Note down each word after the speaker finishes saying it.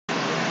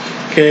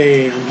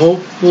Okay,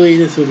 hopefully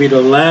this will be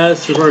the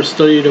last of our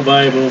study of the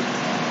Bible.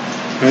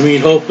 I mean,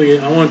 hopefully,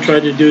 I want to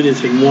try to do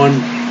this in one.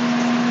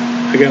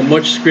 I got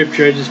much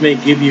scripture, I just may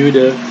give you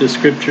the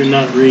scripture and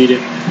not read it.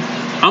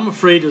 I'm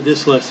afraid of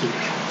this lesson.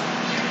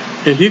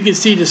 If you can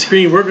see the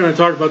screen, we're going to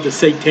talk about the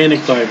Satanic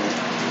Bible.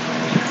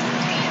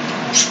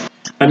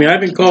 I mean,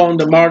 I've been calling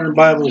the modern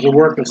Bibles a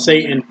work of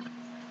Satan.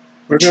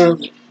 We're going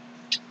to,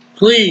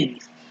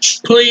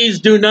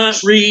 please do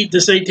not read the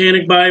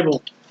Satanic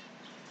Bible.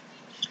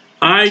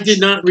 I did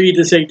not read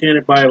the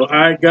Satanic Bible.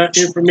 I got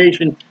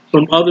information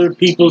from other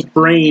people's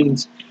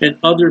brains and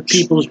other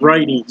people's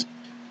writings.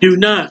 Do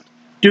not,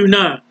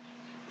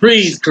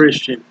 please,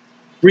 Christian,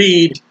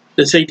 read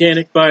the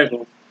Satanic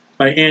Bible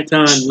by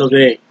Anton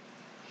LaVey.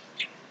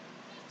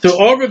 So,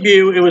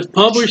 overview, it was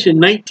published in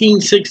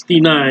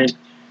 1969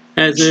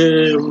 as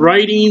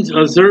writings,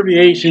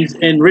 observations,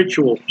 and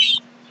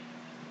rituals.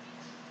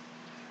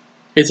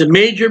 It's a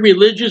major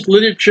religious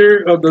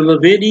literature of the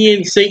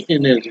Levitian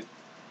Satanism,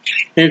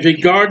 and is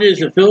regarded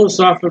as a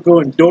philosophical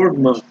and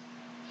dogma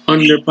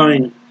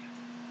underpinning.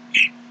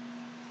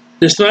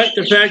 Despite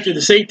the fact that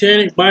the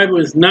Satanic Bible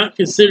is not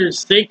considered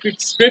sacred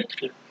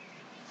scripture,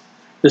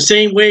 the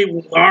same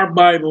way our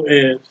Bible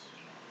is,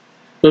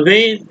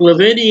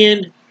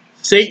 Levitian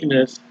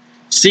Satanists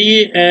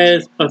see it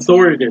as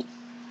authoritative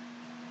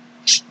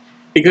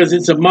because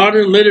it's a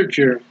modern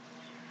literature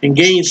and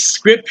gains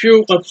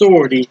scriptural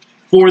authority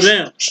for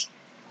them.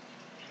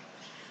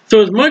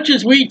 So as much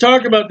as we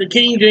talk about the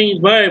King James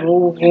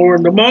Bible or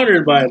the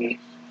modern Bible,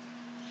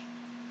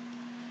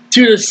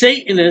 to the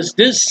Satanists,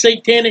 this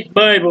Satanic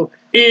Bible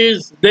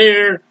is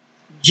their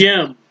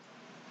gem.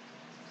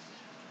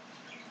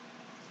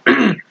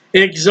 It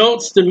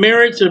exalts the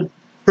merits of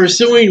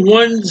pursuing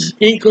one's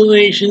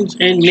inclinations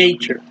and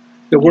nature,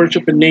 the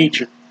worship of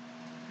nature.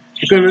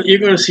 You're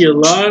gonna see a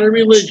lot of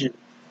religion.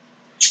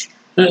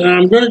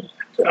 I want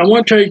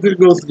to try to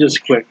go through this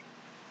quick.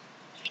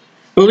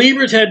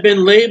 Believers have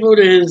been labeled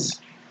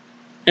as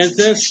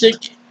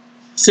atheistic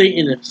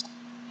Satanists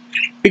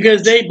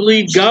because they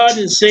believe God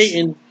and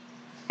Satan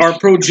are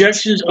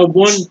projections of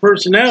one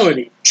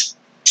personality,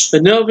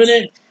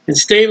 benevolent and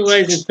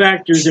stabilizing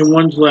factors in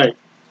one's life.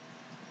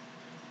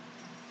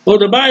 Well,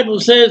 the Bible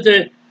says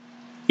that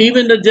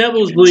even the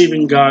devils believe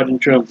in God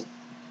and tremble.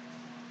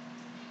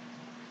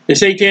 The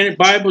Satanic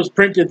Bible is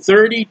printed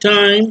 30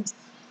 times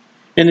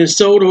and is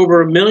sold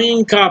over 1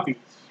 million copies.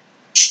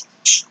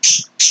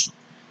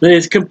 It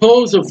is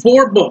composed of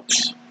 4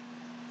 books.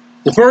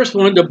 The first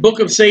one, the Book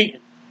of Satan.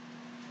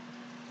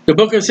 The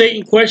Book of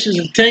Satan questions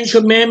the 10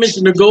 Commandments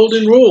and the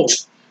Golden Rule,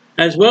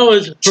 as well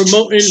as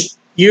promoting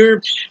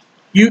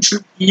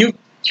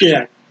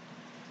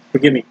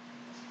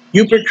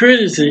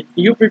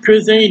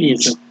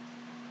Epicureanism,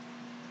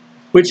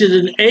 which is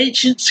an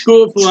ancient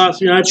school of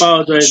philosophy. I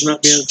apologize for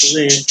not being able to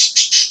say it.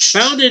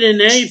 Founded in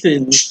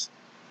Athens,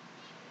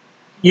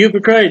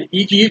 Epicurus,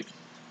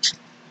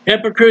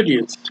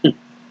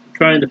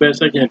 trying the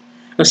best I can.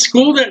 A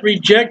school that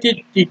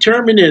rejected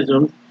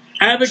determinism,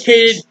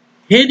 advocated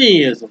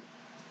hedonism,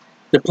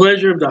 the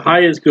pleasure of the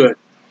highest good.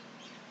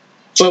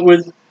 But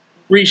with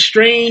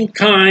restrained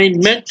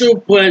kind, mental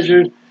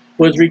pleasure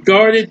was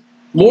regarded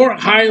more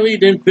highly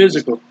than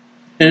physical.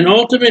 And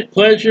ultimate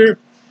pleasure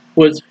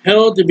was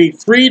held to be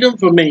freedom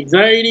from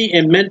anxiety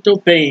and mental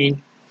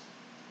pain.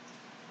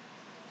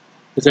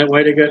 Is that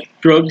why they got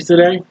drugs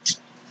today?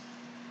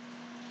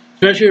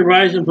 Especially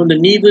arising from the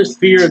needless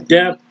fear of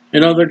death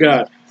and other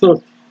gods.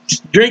 So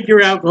drink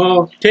your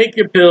alcohol, take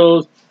your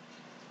pills,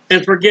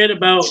 and forget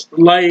about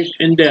life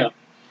and death.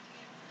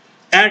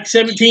 Acts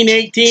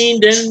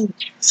 17:18, then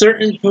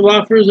certain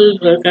philosophers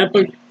of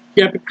the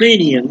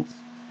Epicureans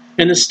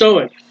and the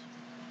Stoics.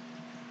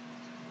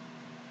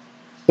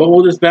 What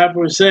will this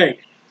Bible say?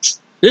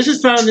 This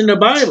is found in the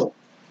Bible.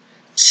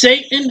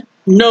 Satan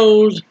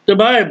knows the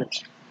Bible.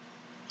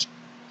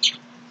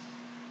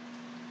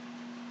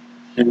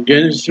 In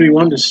Genesis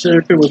 3:1, the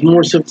serpent was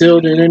more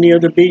subtle than any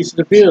other beast of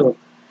the field.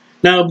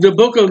 Now, the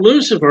book of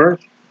Lucifer,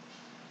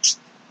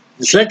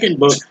 the second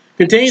book,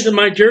 contains the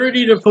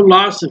majority of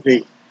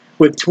philosophy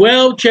with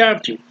 12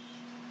 chapters.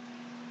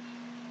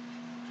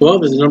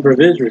 12 is the number of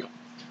Israel.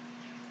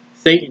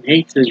 Satan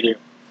hates Israel.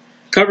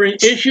 Covering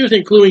issues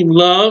including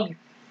love.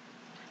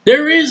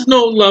 There is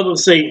no love of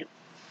Satan.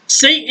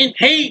 Satan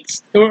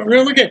hates.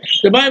 Look at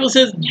the Bible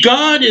says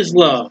God is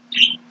love.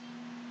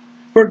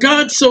 For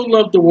God so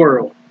loved the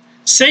world.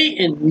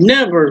 Satan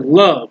never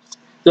loves.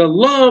 The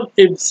love,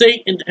 if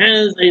Satan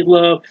has a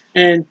love,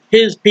 and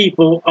his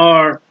people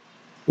are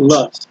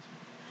lust.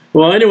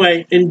 Well,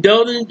 anyway,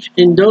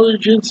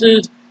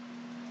 indulgences,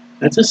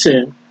 that's a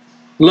sin.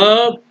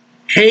 Love,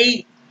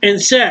 hate, and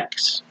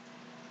sex.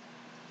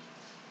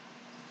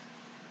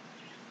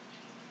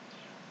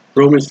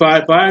 Romans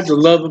 5:5, the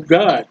love of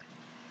God.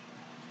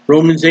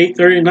 Romans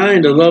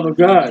 8:39, the love of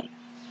God.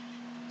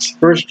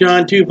 1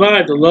 John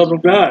 2:5, the love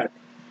of God.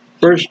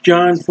 1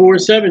 John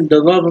 4:7,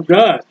 the love of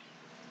God.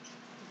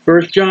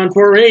 1 John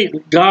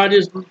 4:8, God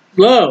is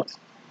love.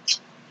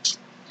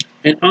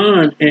 And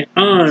on and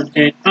on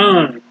and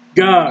on.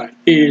 God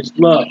is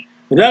love.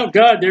 Without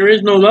God, there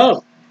is no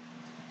love.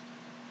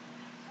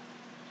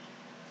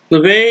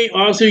 LaVey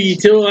also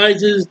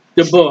utilizes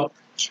the book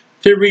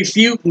to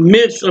refute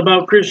myths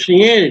about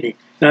Christianity.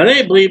 Now,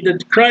 they believe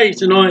that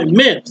Christ and all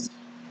myths.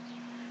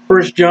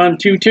 1 John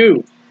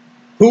 2:2.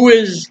 Who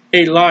is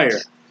a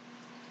liar?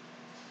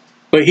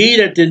 But he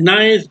that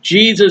denieth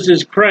Jesus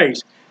is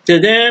Christ. To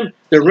them,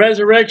 the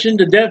resurrection,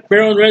 the death,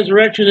 burial, and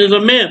resurrection is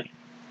a myth.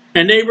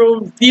 And they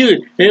will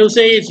refute it. They will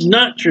say it's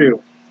not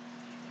true.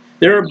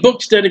 There are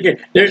books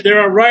dedicated.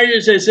 There are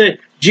writers that say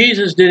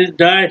Jesus didn't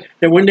die,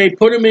 that when they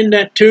put him in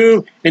that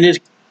tomb and his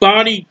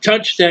body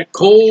touched that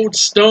cold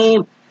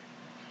stone,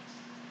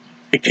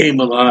 it came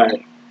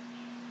alive.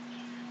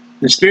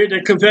 The spirit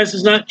that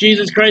confesses not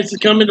Jesus Christ has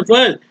come in the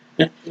flesh.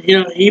 You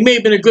know, he may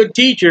have been a good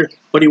teacher,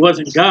 but he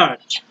wasn't God.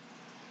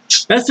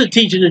 That's the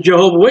teaching of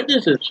Jehovah's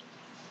Witnesses.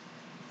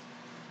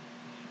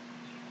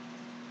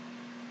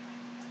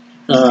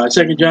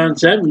 2 John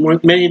 7,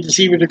 many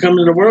deceivers are coming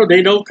into the world.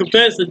 They don't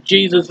confess that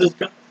Jesus is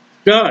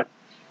God.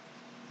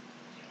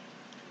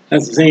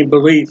 That's the same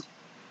belief.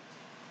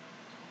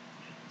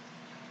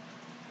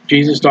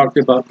 Jesus talked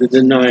about the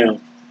denial.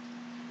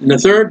 And the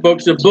third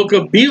book's the book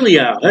of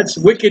Belial. That's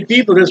wicked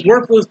people. That's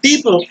worthless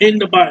people in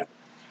the Bible.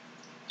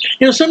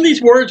 You know, some of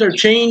these words are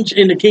changed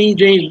in the King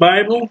James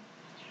Bible.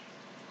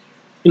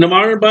 In the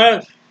modern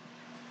Bible,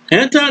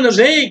 Anton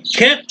LaVey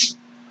kept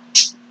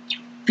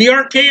the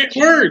archaic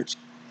words.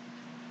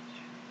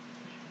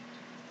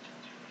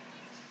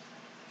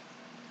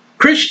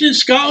 Christian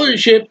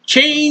scholarship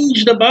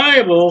changed the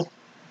Bible.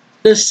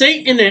 The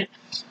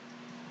Satanists,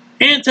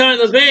 Anton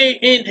LaVey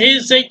in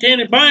his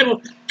Satanic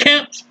Bible,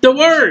 kept the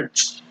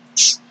words.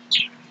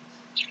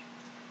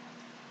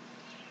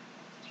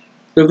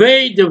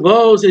 LaVey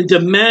devolves into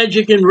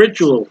magic and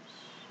rituals.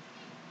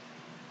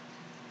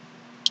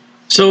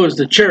 So is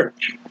the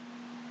church.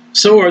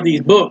 So are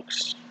these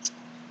books.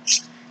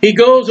 He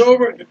goes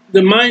over the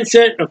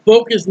mindset of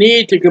focus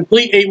need to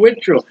complete a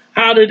ritual,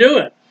 how to do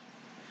it,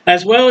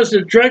 as well as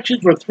the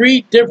directions for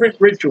 3 different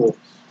rituals: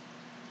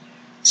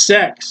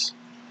 sex,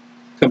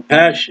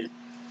 compassion,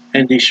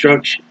 and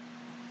destruction.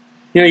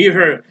 You know, you've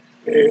heard,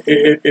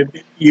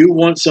 if you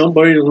want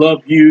somebody to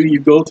love you, you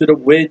go to the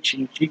witch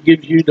and she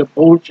gives you the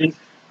potion,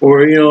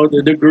 or, you know,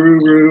 the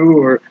guru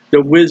or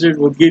the wizard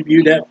will give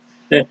you the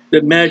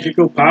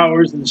magical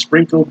powers and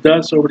sprinkle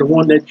dust over the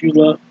one that you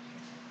love.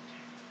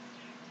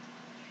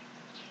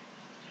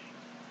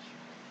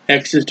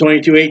 Exodus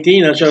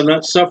 22:18, thou shalt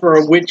not suffer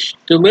a witch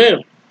to live.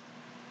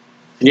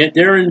 And yet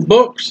they're in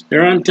books,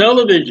 they're on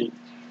television.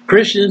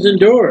 Christians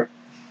endure.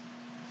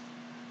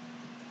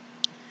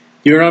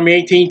 Deuteronomy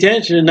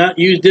 18:10 should not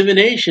use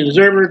divination,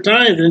 observer of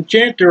times, an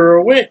enchanter, or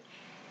a witch.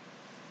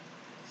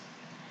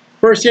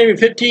 1 Samuel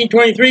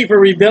 15:23, for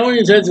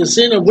rebellion as the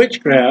sin of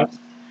witchcraft,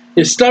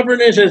 his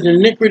stubbornness as the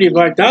iniquity of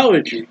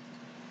idolatry,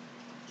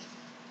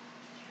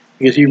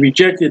 because he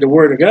rejected the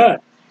word of God.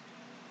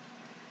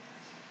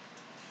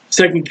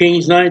 2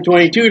 Kings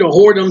 9:22, the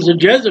whoredoms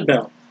of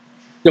Jezebel,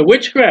 the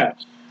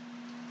witchcraft.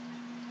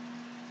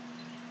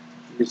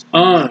 It's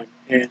on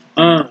and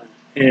on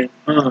and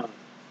on.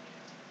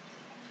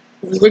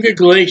 Look at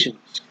Galatians.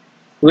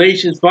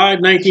 Galatians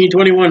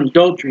 5:19-21,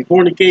 adultery,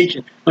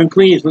 fornication,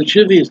 uncleanness,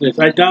 lasciviousness,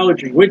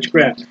 idolatry,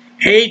 witchcraft,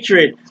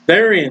 hatred,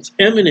 variance,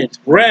 eminence,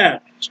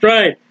 wrath,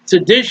 strife,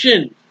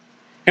 sedition,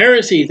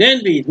 heresies,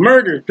 envies,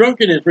 murders,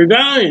 drunkenness,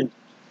 rebellion.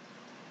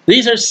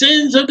 These are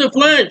sins of the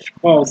flesh,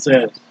 Paul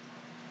says.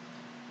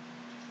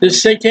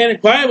 This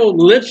Satanic Bible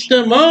lifts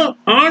them up,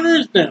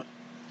 honors them.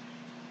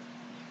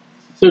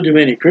 So do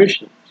many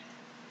Christians.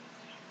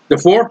 The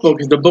fourth book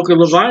is the book of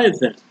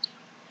Leviathan.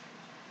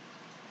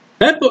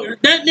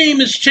 That name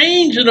is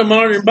changed in the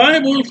modern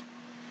Bibles.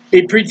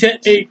 It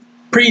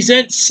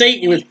presents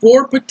Satan with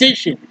 4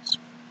 petitions: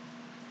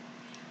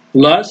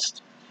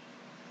 lust,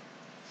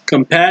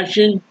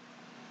 compassion,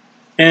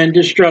 and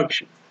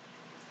destruction.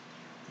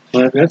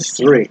 Well, that's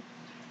 3.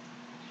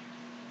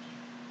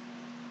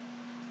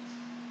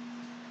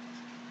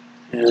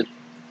 And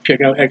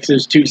check out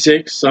Exodus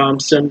 2:6, Psalm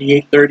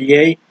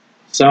 78:38,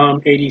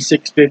 Psalm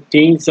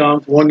 86:15,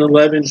 Psalms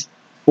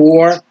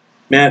 111:4,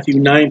 Matthew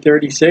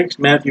 9:36,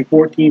 Matthew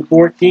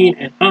 14:14,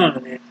 and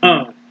on and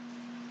on.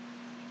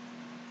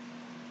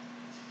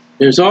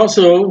 There's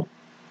also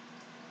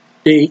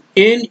the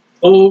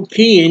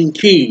Enochian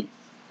key,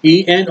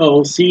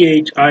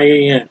 Enochian.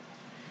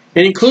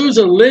 It includes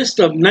a list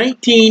of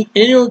 19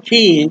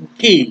 Enochian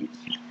keys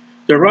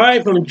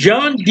derived from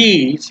John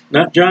Dee's,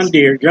 not John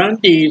Deere, John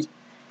Dee's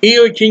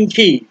Enochian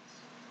keys,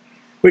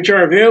 which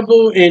are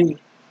available in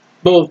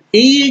both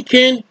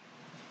Enochian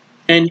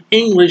and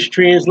English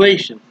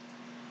translation.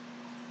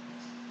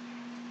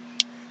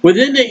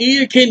 Within the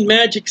Enochian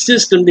magic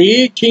system,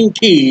 the Enochian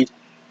keys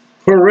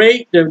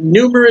create the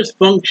numerous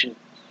functions.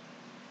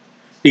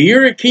 The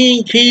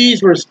Enochian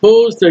keys were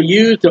supposed to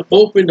use to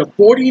open the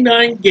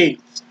 49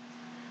 gates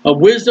of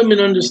wisdom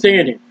and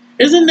understanding.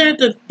 Isn't that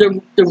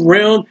the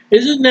realm?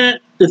 Isn't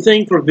that the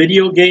thing for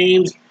video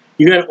games?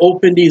 You got to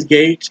open these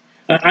gates.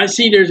 I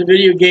see there's a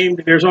video game.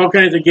 There's all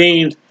kinds of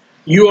games.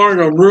 You are in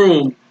a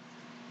room,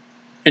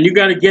 and and you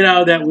got to get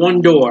out of that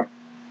one door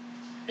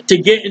to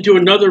get into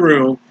another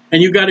room, and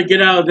you got to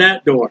get out of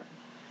that door.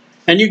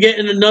 And you get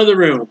in another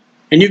room,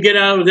 and you get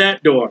out of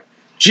that door.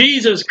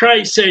 Jesus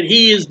Christ said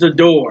he is the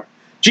door.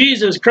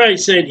 Jesus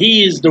Christ said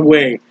he is the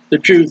way, the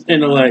truth,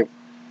 and the life.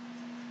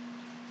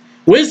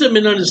 Wisdom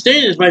and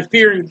understanding is by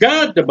fearing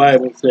God, the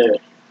Bible says,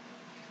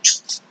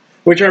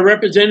 which are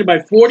represented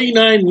by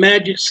 49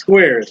 magic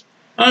squares.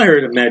 I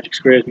heard of magic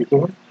squares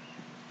before.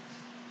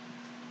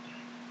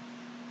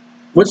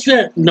 What's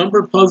that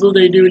number puzzle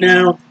they do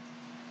now?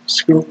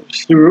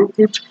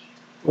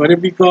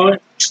 Whatever you call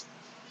it.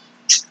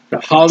 The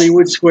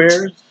Hollywood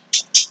squares.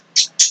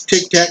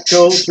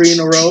 Tic-tac-toe, 3 in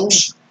a row.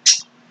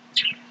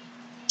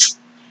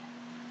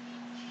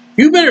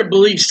 You better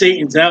believe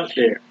Satan's out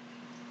there.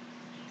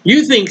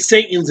 You think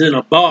Satan's in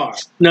a bar.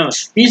 No,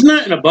 he's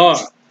not in a bar.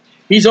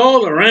 He's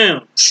all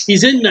around.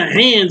 He's in the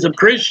hands of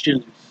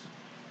Christians.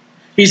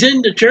 He's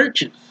in the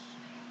churches.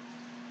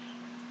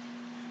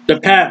 The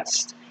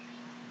past.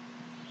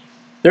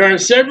 There are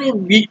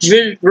several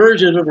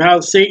versions of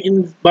how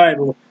Satan's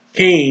Bible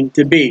came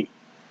to be.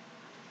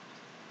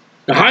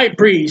 The high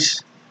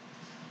priest,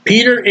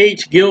 Peter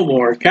H.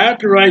 Gilmore,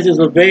 characterizes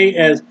LaVey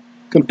as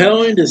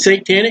compelling the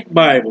Satanic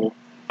Bible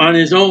on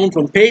his own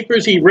from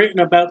papers he'd written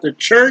about the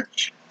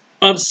Church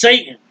of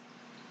Satan.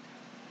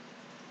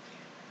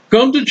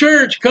 Come to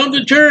church, come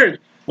to church.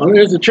 Well,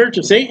 there's the Church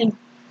of Satan.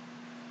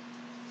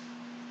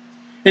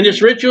 And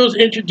this ritual is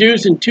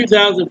introduced in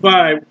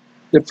 2005,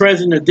 the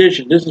present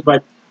edition. This is by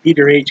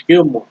Peter H.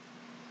 Gilmore.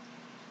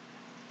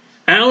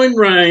 Alan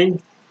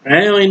Ryan,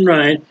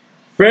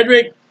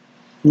 Frederick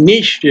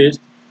Nietzsche,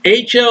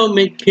 H.L.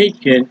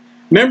 McKitchen,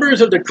 members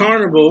of the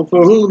carnival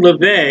for whom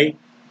LaVey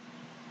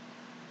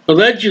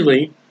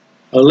allegedly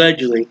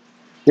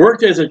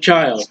worked as a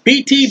child.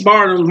 P.T.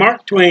 Barnum,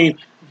 Mark Twain,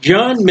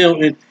 John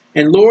Milton,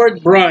 and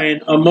Lord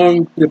Byron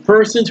among the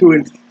persons who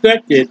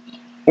inflicted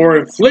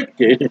or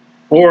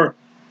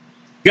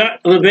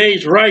got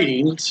LaVey's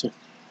writings,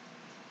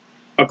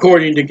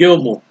 according to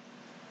Gilmore.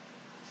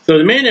 So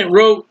the man that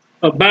wrote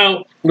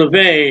about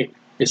LaVey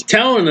is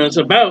telling us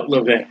about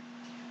LaVey.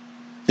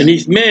 And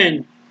these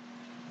men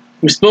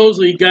who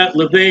supposedly got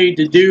LaVey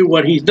to do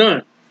what he's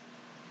done.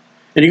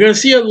 And you're going to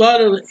see a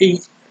lot of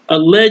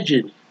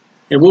alleged,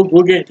 and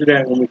we'll get to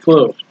that when we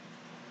close.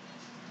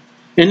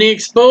 And the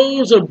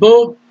expose of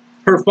both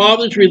her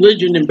father's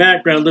religion and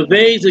background,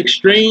 LaVey's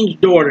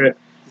estranged daughter,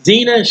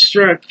 Zena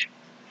Schreck,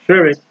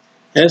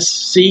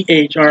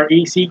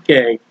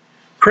 S-C-H-R-E-C-K,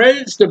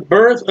 credits the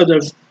birth of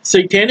the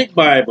Satanic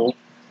Bible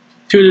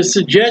to the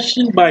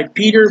suggestion by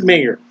Peter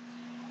Mayer,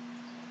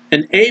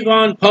 an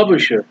Avon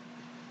publisher.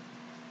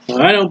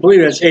 Well, I don't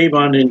believe that's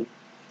Avon in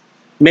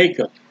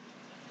makeup.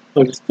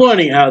 But it's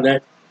funny how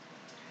that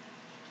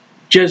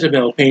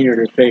Jezebel painted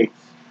her face.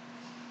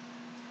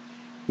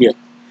 Yeah.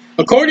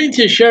 According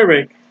to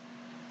Sherrick,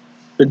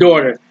 the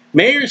daughter,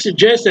 Mayer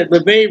suggests that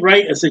LaVey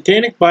write a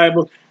Satanic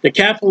Bible to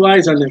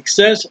capitalize on the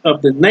success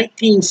of the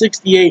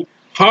 1968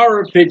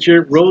 horror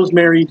picture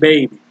Rosemary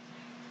Baby.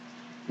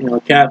 You know,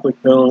 Catholic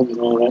film and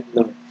all that.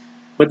 No.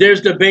 But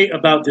there's debate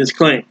about this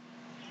claim.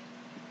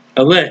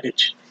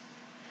 Alleged.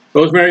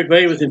 Rosemary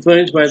Baby was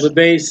influenced by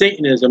LaVey's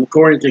Satanism,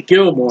 according to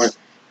Gilmore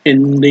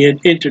in the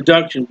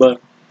introduction,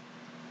 but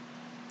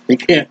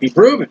it can't be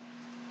proven.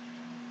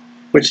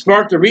 Which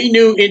sparked a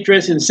renewed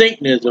interest in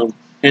Satanism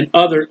and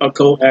other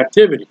occult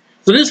activity.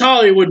 So this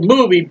Hollywood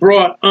movie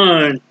brought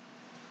on,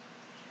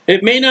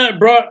 it may not have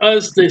brought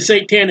us the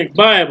Satanic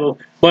Bible,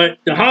 but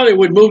the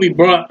Hollywood movie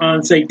brought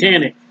on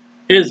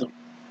Satanicism.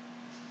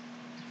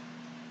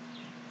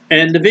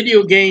 And the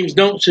video games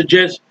don't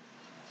suggest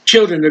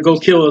children to go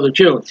kill other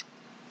children.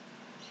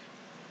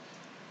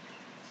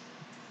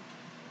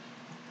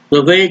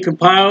 LaVey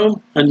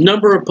compiled a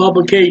number of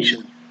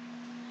publications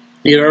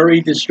he had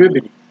already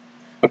distributed,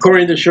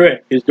 according to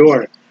Shrek, his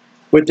daughter.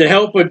 With the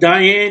help of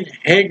Diane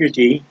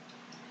Haggerty,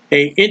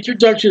 an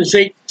introduction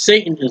to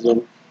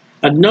Satanism,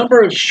 a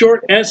number of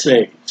short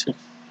essays,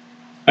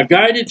 a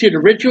guide to the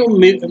ritual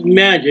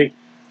magic,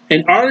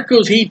 and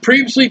articles he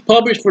previously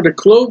published for the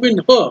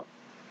Cloven Hoof,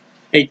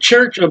 a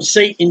Church of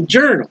Satan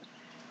journal.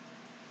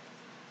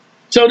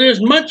 So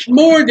there's much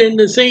more than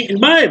the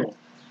Satan Bible.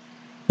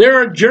 There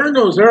are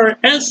journals, there are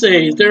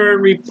essays, there are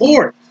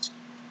reports.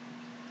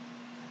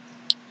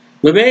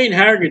 LaVey and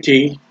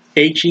Haggerty,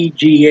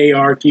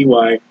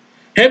 H-E-G-A-R-T-Y,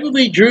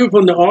 heavily drew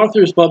from the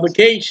author's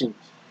publications,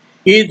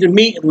 either to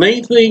meet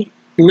length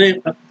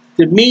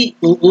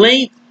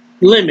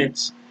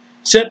limits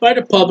set by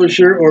the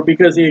publisher or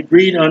because they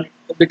agreed on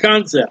the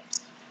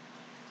concepts.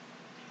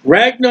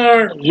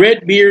 Ragnar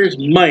Redbeard's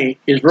Might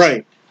is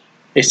Right,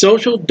 a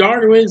social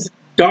Darwin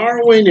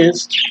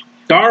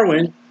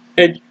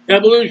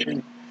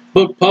evolution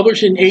book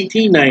published in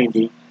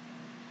 1890,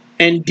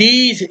 and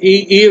Dee's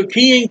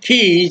Eochaean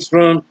Keys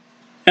from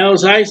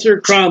Alzheimer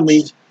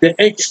Cromley's The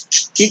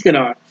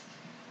Equinox,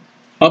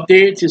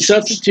 updated to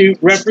substitute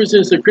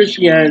references to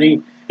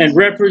Christianity and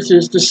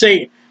references to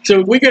Satan.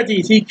 So we got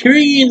these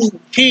Eochaean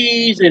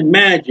keys and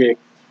magic.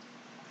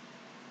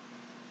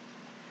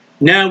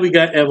 Now we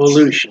got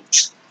evolution.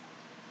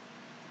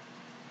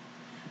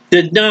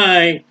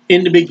 Deny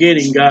in the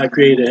beginning God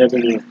created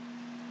heaven and earth.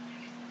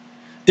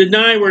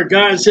 Deny where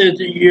God says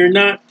that you're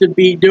not to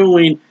be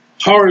doing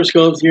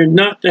horoscopes, you're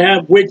not to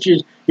have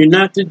witches, you're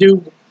not to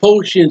do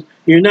potions,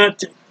 you're not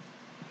to...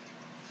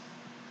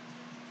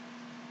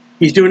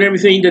 He's doing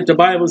everything that the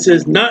Bible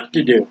says not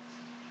to do.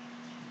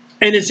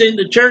 And it's in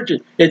the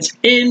churches. It's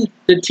in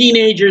the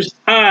teenagers'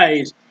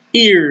 eyes,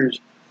 ears,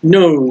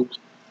 nose,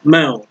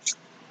 mouth.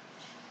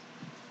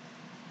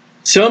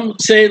 Some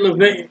say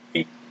LaVey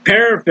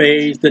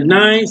paraphrase the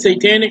 9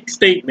 satanic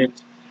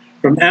statements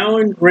from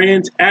Ayn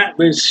Rand's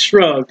Atlas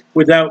Shrugged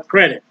without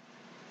credit.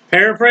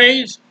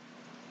 Paraphrase?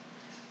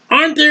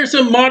 Aren't there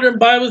some modern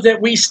Bibles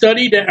that we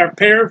study that are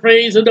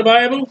paraphrase of the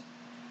Bible?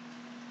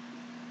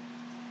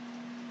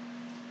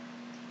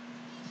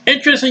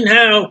 Interesting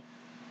how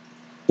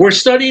we're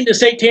studying the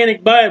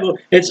Satanic Bible.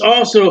 It's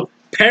also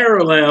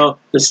parallel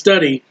the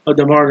study of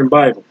the modern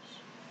Bible.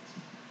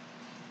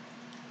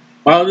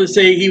 Others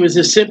say he was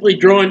just simply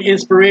drawing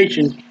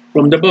inspiration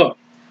from the book.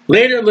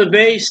 Later,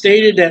 LaVey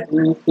stated that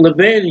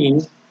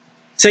LaVeyan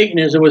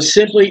Satanism was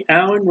simply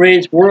Ayn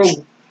Rand's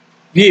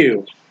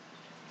worldview,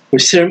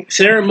 with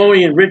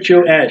ceremony and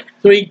ritual added.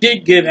 So he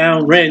did give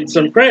Ayn Rand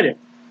some credit.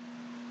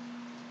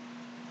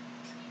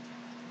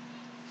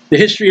 The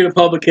history of the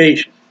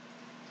publication.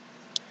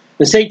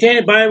 The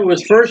Satanic Bible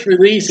was first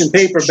released in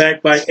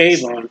paperback by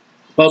Avon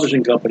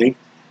Publishing Company,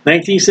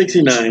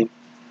 1969, and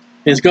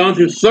has gone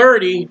through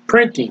 30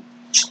 printing.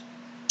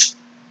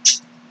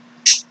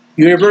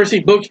 University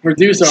Books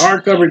produced a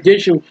hardcover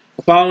edition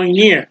the following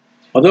year,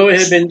 although it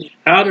had been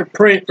out of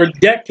print for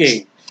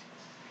decades.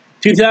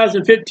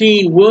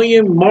 2015,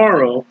 William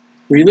Morrow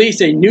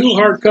released a new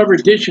hardcover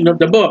edition of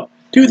the book.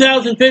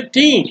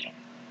 2015.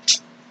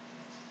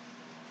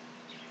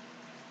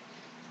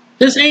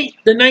 This ain't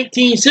the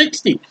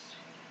 1960s,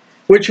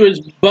 which was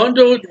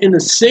bundled in a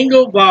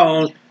single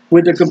volume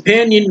with the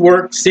companion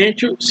work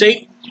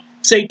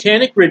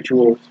Satanic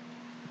Rituals,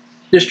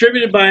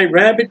 distributed by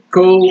Rabbit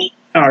Crow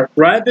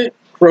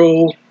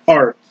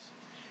Arts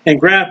and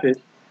Graphic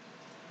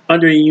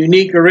under a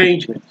unique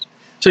arrangement.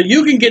 So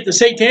you can get the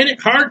Satanic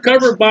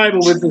hardcover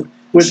Bible with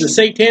the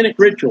Satanic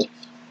Rituals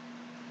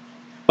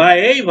by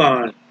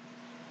Avon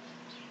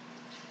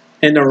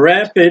and the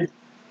Rabbit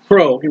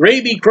Crow.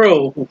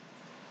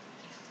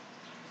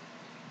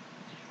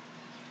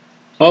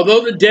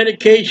 Although the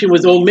dedication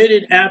was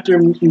omitted after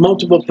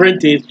multiple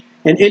printings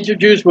and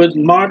introduced with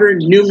modern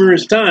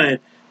numerous times,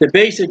 the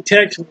basic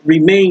text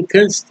remained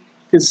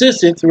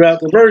consistent throughout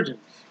the versions.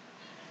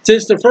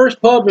 Since the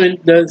first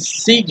publication, the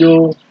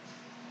sigil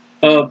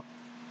of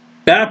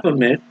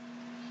Baphomet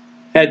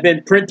had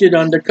been printed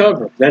on the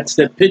cover. That's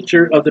the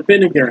picture of the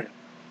pentagram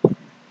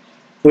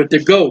with the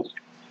goat.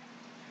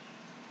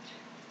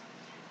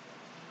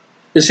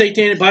 The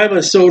Satanic Bible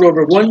has sold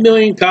over 1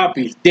 million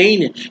copies.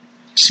 Danish,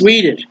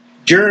 Swedish,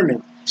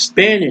 German,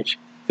 Spanish,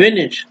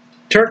 Finnish,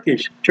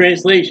 Turkish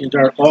translations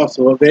are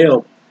also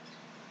available.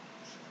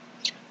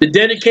 The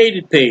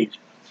dedicated page,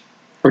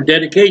 or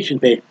dedication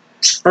page.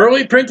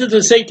 Early printers of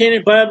the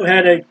Satanic Bible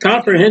had a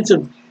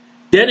comprehensive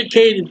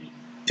dedicated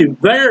to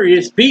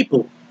various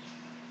people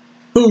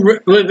whom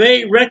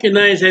LaVey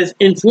recognized as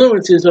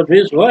influences of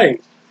his life.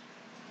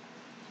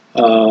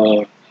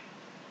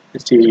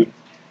 Let's see.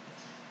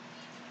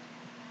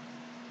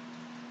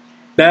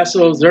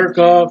 Basil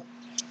Zerkov,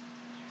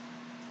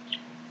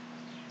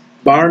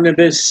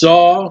 Barnabas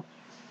Saul,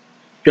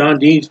 John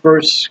Dean's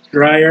first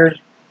scribe,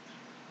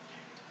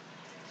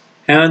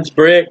 Hans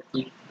Brick,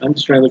 I'm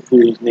just trying to look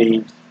through these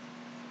names.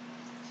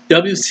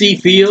 W.C.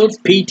 Fields,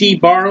 P.T.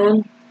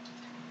 Barnum,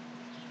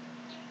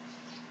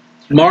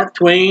 Mark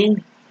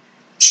Twain,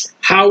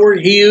 Howard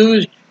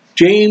Hughes,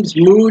 James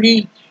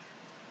Moody,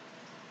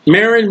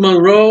 Marilyn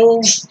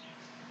Monroe.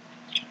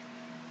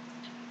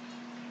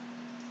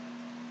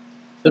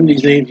 Some of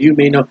these names you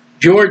may know.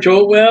 George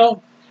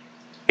Orwell,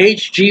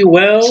 H.G.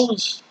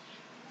 Wells.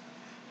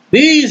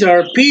 These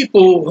are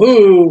people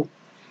who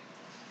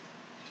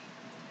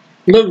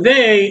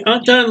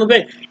Anton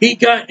LaVey, he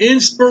got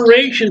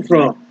inspiration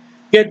from.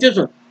 Get this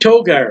one,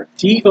 Togar,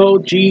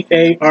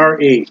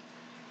 T-O-G-A-R-E.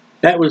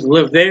 That was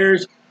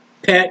LaVey's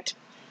pet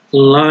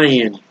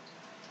lion.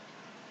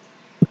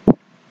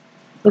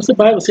 What's the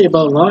Bible say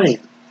about a lion?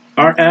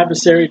 Our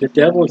adversary, the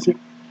devil,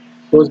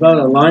 goes about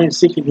a lion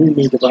seeking whom he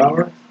may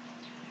devour.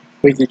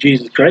 Wait till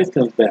Jesus Christ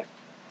comes back.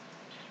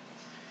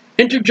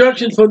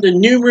 Introductions from the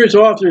numerous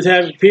authors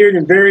have appeared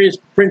in various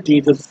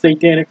printings of the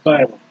Satanic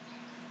Bible.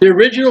 The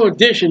original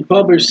edition,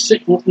 published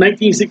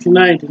 1969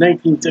 to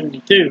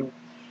 1972,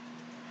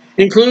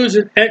 includes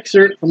an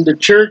excerpt from The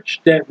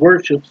Church That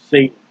Worships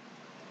Satan,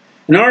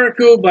 an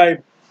article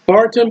by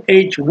Barton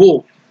H.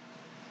 Wolfe,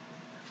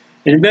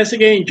 an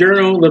investigating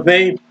journal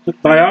LaVey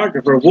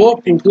biographer.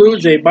 Wolfe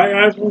includes a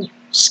biographical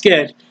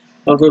sketch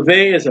of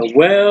LaVey as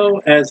well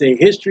as a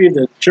history of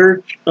the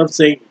Church of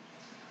Satan.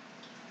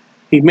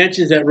 He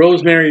mentions that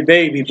Rosemary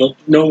baby, but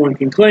no one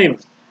can claim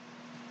it.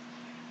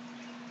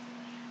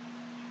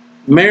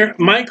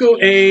 Michael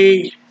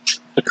A.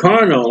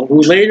 Carno,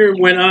 who later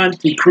went on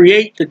to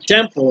create the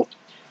Temple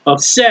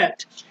of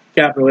Set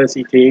capital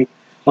S-E-T,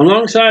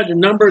 alongside a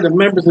number of the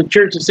members of the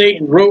Church of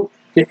Satan, wrote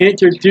to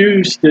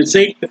introduce the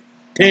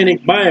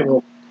Satanic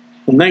Bible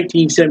from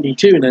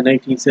 1972 and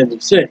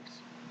 1976.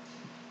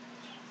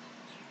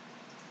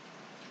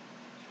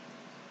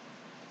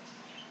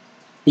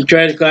 He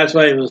tried to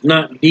classify it as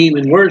not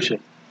demon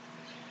worship.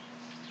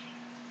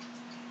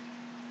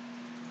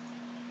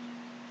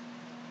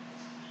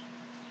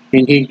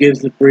 And he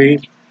gives the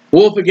brief.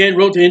 Wolf again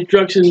wrote the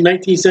introduction in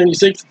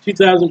 1976 to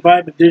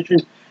 2005 edition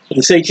of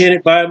the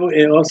Satanic Bible.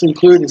 It also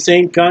included the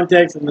same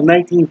context in the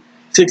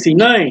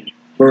 1969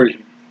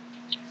 version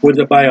with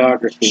the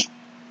biography.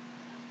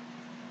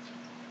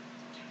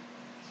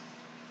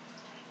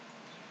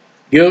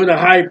 Gil, the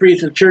high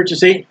priest of the Church of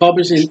Satan,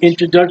 published an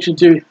introduction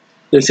to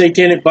the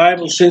Satanic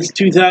Bible since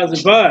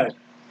 2005.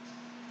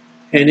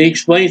 And he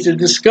explains the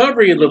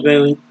discovery of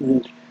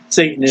LaVey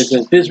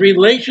Satanism, his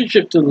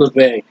relationship to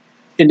LaVey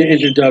in the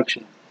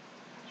introduction.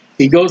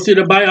 He goes through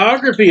the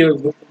biography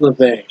of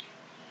LaVey.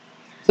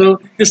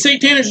 So the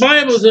Satanic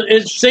Bible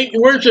is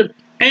Satan worship,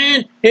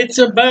 and it's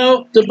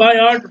about the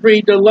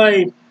biography, the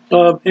life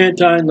of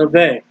Anton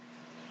LaVey.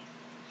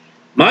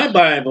 My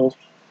Bible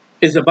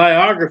is a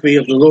biography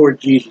of the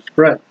Lord Jesus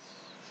Christ.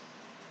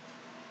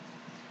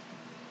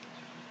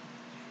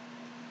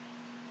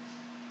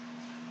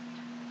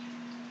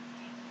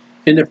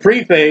 In the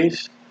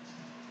preface,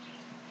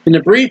 in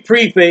the brief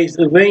preface,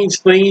 LaVey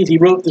explains he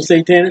wrote the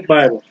Satanic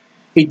Bible.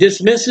 He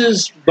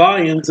dismisses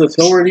volumes,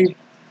 authority,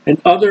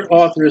 and other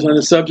authors on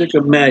the subject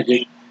of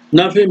magic,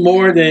 nothing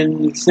more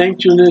than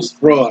sanctionist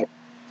fraud.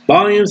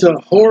 Volumes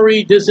of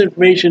hoary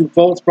disinformation,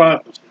 false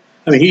prophecy.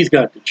 I mean, he's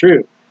got the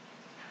truth.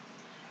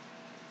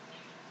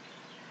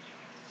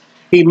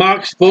 He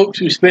mocks folks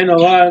who spend a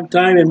lot of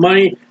time and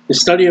money to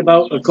study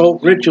about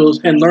occult rituals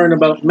and learn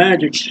about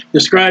magic,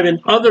 describing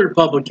other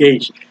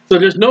publications. So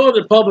there's no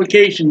other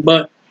publication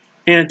but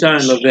Anton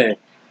LaVey.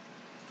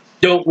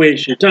 Don't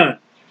waste your time.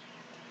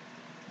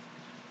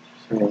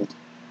 So,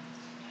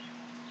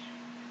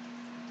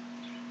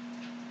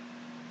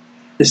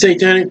 the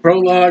Satanic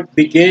Prologue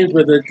begins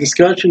with a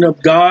discussion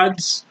of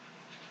God's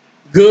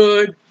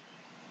good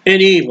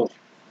and evil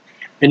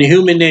and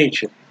human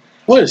nature.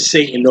 What does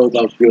Satan know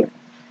about good?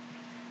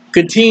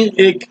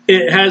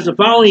 It has the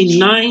following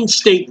 9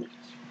 statements.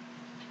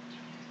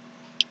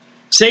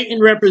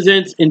 Satan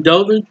represents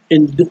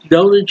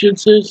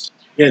indulgences.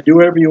 Yeah, do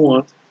whatever you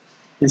want.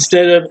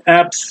 Instead of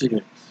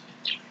abstinence.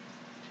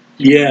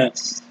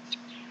 Yes.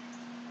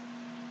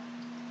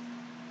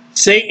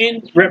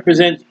 Satan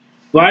represents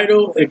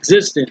vital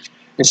existence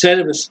instead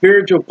of a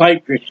spiritual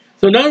pipe dream.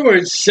 So in other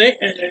words,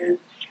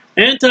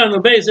 Anton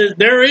LaVey says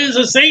there is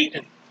a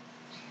Satan.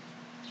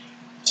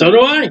 So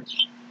do I.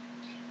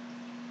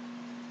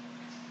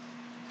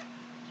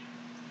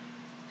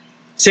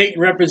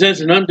 Satan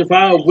represents an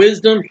undefiled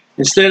wisdom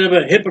instead of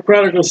a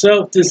hypocritical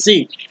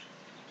self-deceit.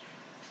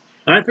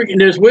 I forget,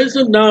 there's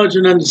wisdom, knowledge,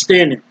 and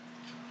understanding.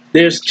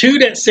 There's 2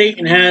 that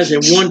Satan has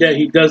and 1 that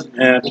he doesn't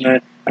have,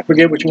 and I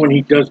forget which one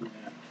he doesn't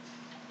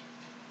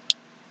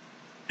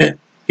have.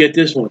 Get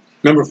this one.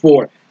 Number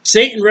 4.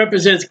 Satan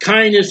represents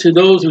kindness to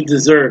those who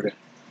deserve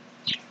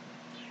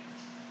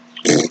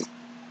it.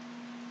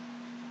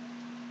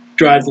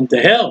 Drives them to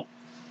hell.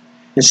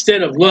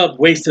 Instead of love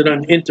wasted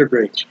on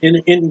ingrates.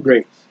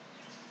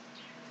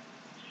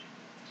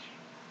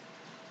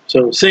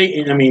 So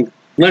Satan, I mean,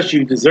 unless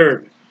you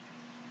deserve it.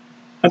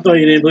 I thought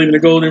you didn't believe in the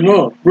golden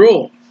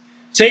rule.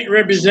 Satan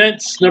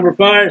represents, number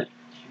 5,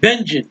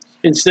 vengeance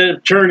instead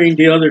of turning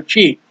the other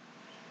cheek.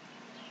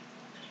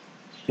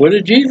 What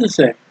did Jesus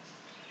say?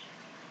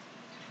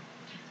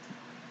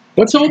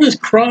 What's all this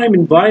crime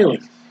and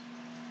violence?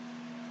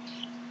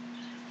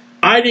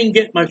 I didn't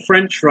get my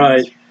French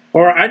fries,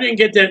 or I didn't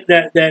get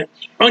that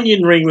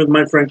onion ring with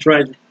my French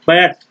fries, but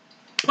I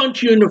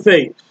punch you in the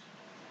face.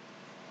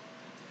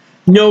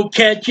 No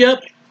ketchup,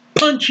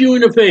 punch you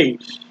in the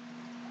face.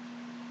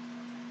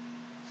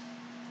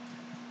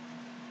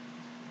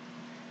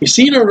 You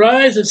see the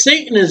rise of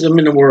Satanism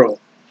in the world.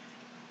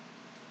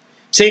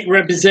 Satan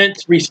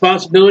represents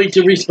responsibility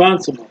to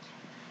responsible,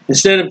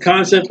 instead of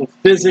concept of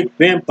physic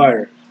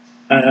vampires.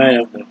 I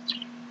don't know.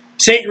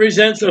 Satan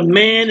presents a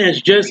man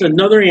as just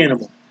another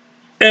animal.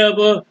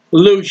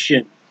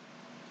 Evolution.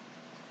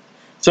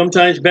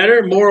 Sometimes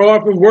better, more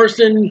often worse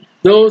than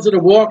those that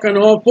walk on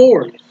all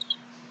fours.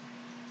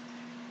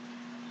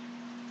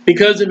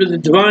 Because of his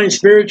divine,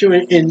 spiritual,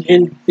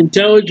 and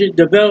intelligent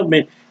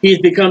development, he's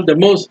become the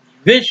most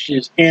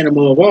vicious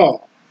animal of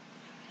all.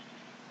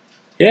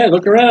 Yeah,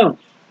 look around.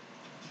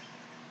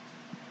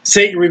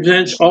 Satan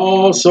represents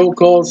all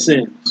so-called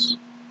sins.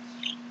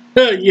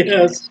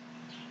 Yes.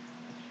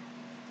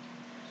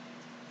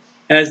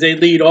 As they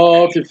lead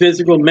all to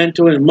physical,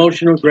 mental, and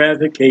emotional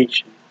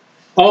gratification.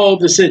 All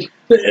the sin.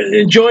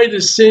 Enjoy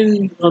the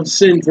sin of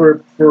sin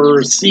for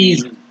a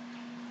season.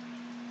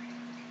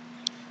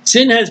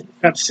 Satan has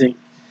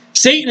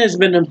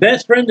been the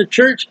best friend the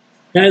church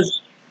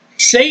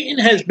Satan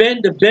has been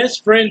the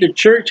best friend the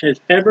church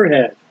has ever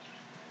had.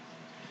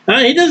 Now,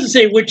 he doesn't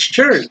say which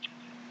church.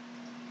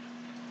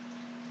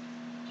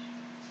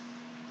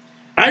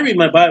 I read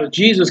my Bible,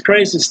 Jesus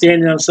Christ is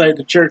standing outside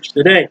the church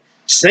today.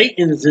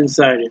 Satan is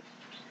inside it.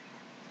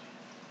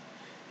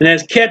 And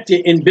has kept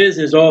it in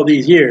business all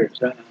these years.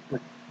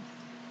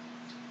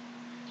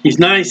 These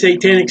 9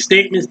 satanic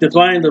statements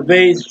define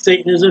LaVey's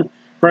Satanism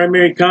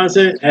primary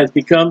concept has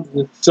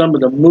become some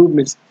of the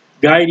movement's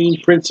guiding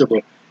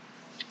principle.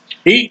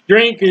 Eat,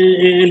 drink,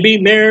 and be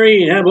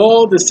merry, and have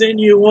all the sin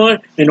you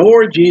want, and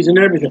orgies and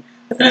everything.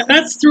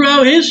 That's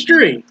throughout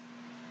history.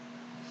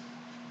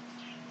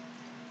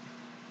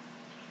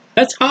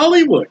 That's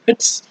Hollywood.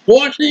 That's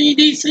Washington,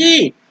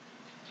 D.C.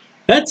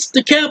 That's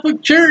the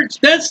Catholic Church.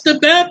 That's the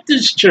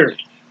Baptist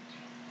Church.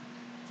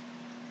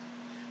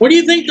 What do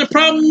you think the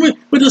problem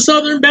with the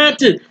Southern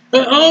Baptist?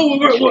 We're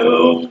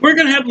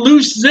going to have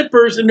loose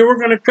zippers and then we're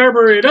going to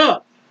cover it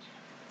up.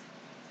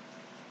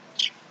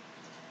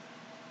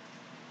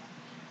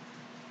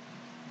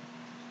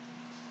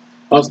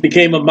 Also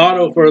became a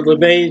motto for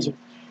LaVey's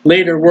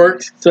later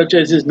works, such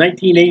as his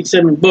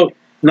 1987 book,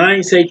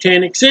 9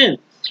 Satanic Sins.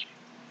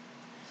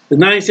 The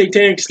 9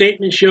 Satanic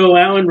Statements show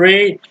Alan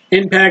Ray's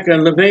impact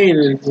on LaVey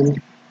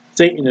and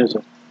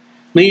Satanism,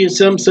 leading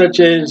some such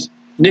as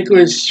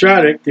Nicholas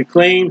Shaddock to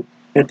claim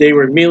that they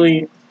were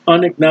merely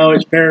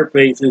unacknowledged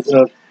paraphrases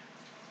of,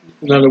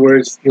 in other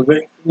words,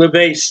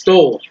 LaVey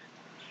stole.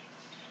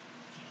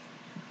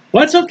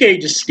 Well, it's okay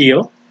to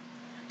steal,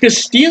 because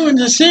stealing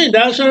is a sin.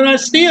 Thou shalt not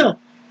steal.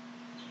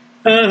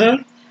 All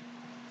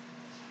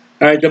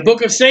right, the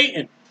Book of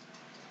Satan.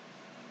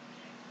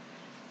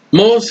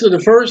 Most of the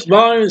first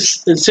volume of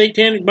the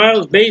Satanic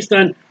Bible is based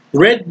on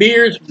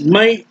Redbeard's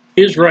Might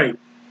is Right,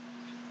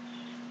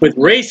 with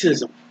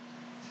racism,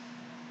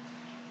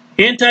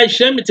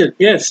 anti-Semitism.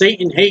 Yes,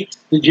 Satan hates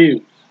the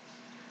Jews.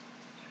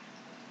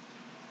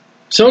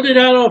 So did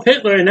Adolf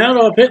Hitler, and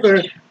Adolf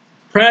Hitler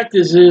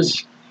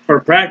practiced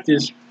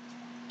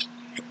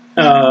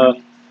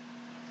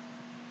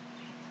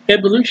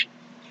evolution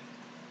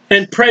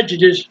and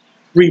prejudice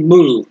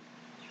removed.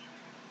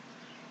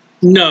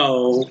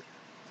 No.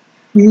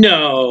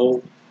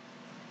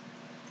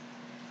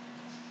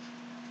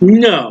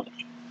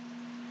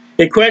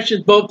 It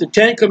questions both the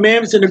 10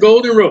 Commandments and the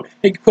Golden Rule.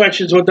 It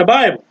questions what the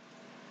Bible.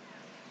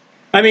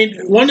 I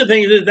mean, one of the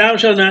things is thou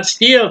shalt not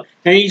steal,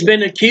 and he's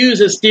been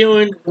accused of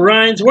stealing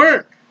Ryan's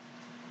work.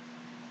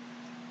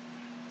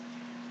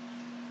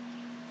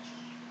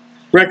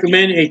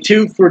 Recommend a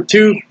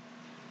 2-for-2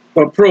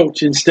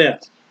 approach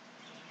instead.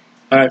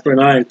 Eye for an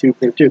eye, 2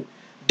 for 2.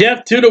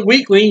 Death to the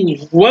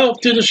weakling,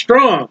 wealth to the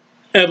strong.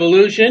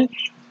 Evolution.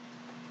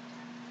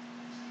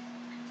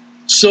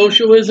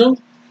 Socialism.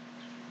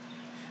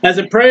 As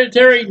a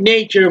predatory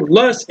nature of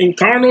lust and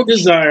carnal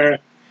desire,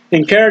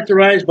 and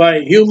characterized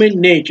by human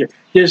nature.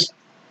 Just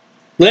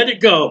let it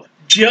go.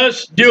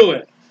 Just do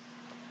it.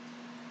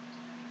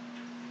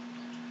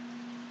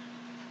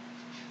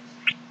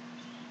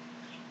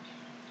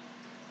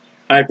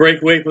 I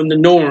break away from the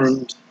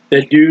norms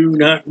that do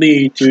not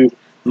lead to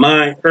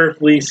my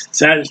earthly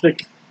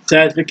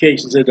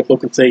satisfactions in the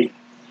Book of Satan.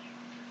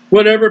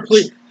 Whatever,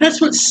 please.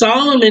 That's what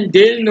Solomon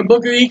did in the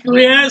Book of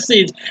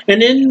Ecclesiastes.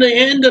 And in the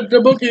end of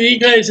the Book of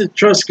Ecclesiastes, it says,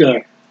 trust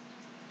God.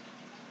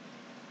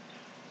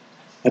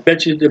 I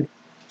bet you the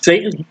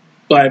Satan's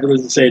Bible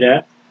doesn't say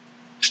that.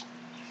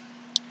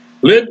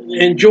 Live,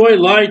 enjoy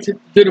life to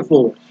the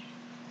fullest.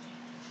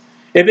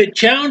 If it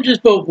challenges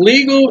both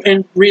legal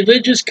and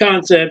religious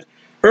concepts,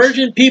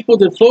 urging people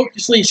to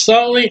focus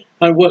solely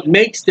on what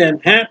makes them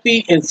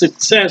happy and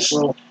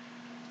successful,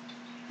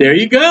 there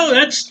you go.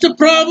 That's the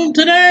problem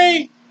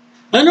today.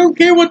 I don't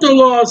care what the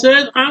law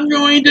says. I'm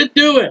going to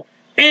do it.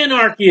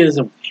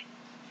 Anarchism.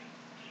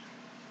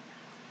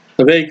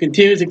 LaVey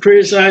continues to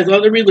criticize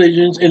other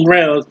religions and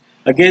rails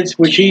against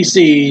which he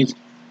sees,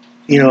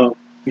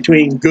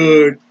 between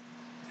good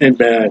and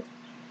bad.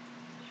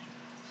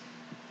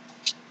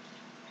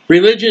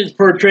 Religion is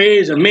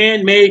portrayed as a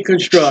man-made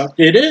construct.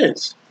 It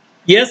is.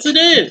 Yes, it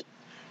is.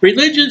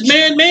 Religion is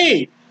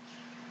man-made.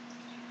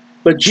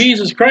 But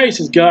Jesus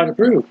Christ is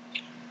God-approved.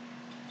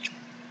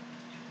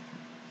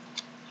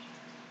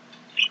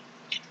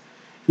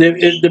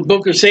 The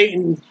Book of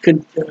Satan,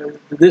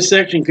 this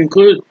section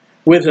concludes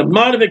with a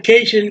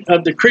modification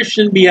of the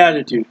Christian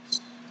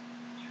Beatitudes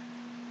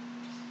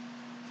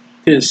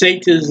to the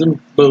Satanism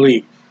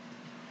belief.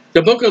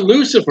 The Book of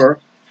Lucifer,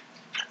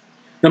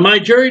 the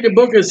majority of the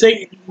Book of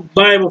Satan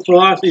Bible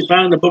philosophy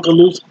found in the Book of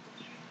Lucifer,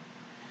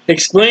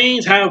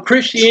 explains how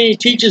Christianity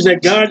teaches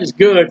that God is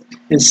good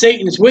and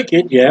Satan is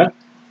wicked. Yeah.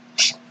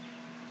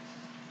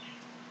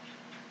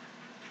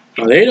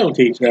 Well, they don't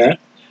teach that.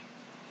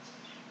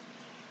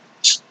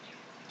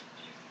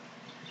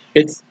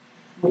 It's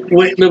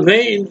what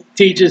LaVey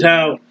teaches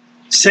how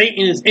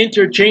Satan is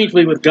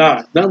interchangeably with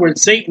God. In other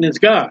words, Satan is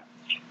God.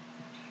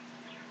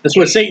 That's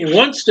what Satan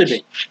wants to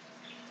be.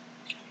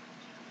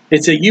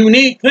 It's a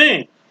unique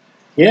thing.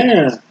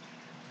 Yeah.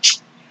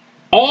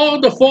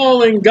 All the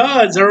fallen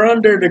gods are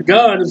under the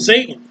God of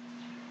Satan.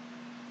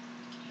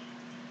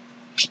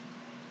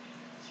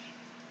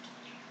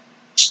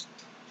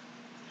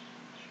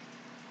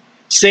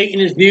 Satan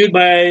is viewed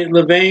by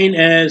LaVey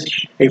as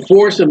a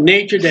force of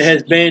nature that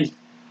has been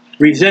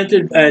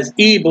resented as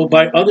evil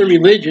by other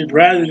religions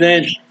rather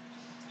than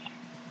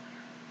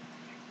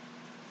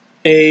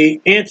a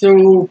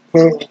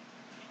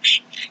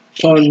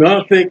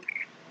anthropomorphic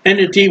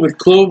entity with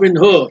cloven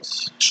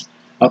hooves,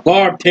 a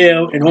barbed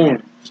tail, and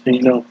horns. And,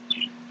 you know,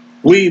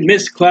 we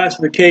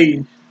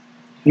misclassify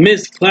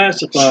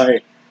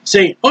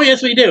Satan. Oh,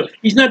 yes, we do.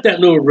 He's not that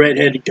little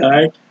red-headed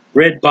guy,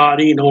 red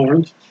body and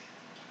horns.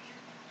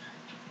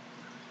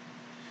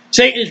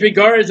 Satan is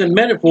regarded as a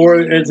metaphor,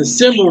 as a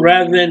symbol,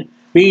 rather than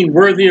being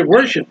worthy of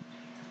worship.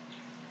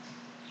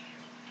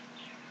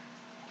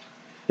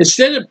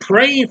 Instead of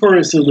praying for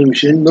a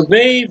solution,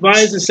 LaVey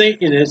advises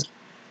Satanists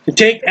to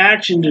take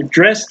action to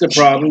address the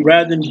problem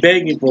rather than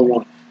begging for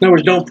one. In other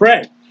words, don't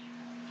pray.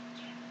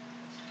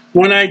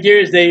 One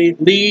idea is they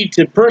lead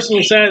to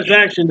personal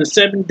satisfaction. The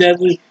 7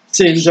 deadly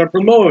sins are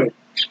promoted.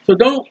 So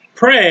don't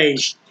pray,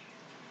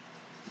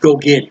 go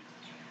get it.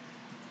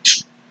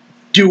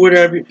 Do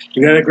whatever.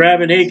 You got to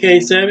grab an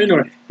AK-7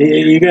 or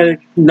you got to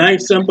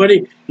knife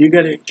somebody. You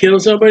got to kill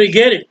somebody.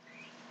 Get it.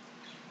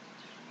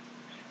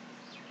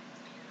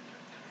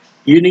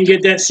 You didn't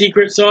get that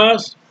secret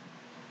sauce?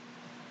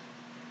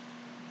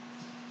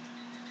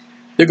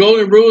 The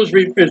golden rule is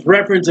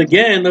referenced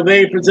again.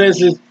 LaVey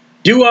possesses,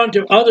 do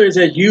unto others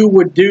as you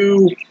would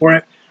do,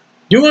 or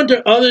do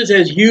unto others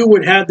as you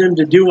would have them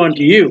to do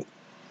unto you.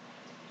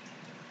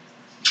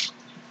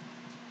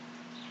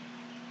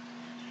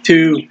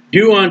 To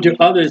do unto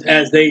others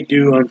as they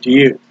do unto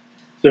you.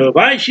 So if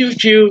I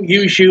shoot you,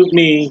 you shoot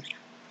me.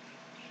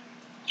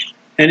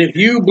 And if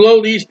you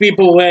blow these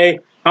people away,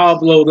 I'll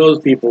blow those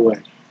people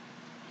away.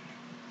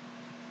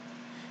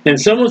 And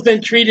if someone's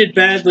been treated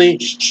badly,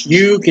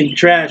 you can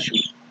trash them.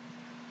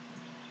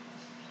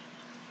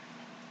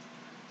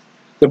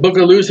 The book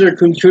of Lucifer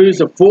concludes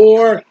the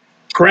 4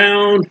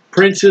 crowned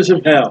princes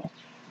of hell: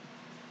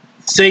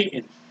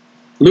 Satan,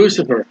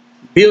 Lucifer,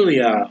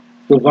 Belial,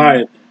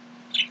 Leviathan.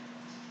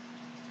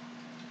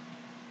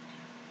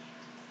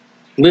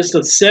 List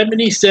of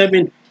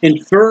 77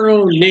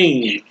 infernal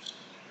names.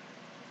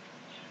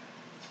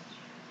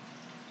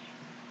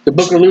 The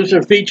book of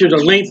Lucifer features a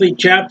lengthy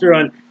chapter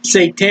on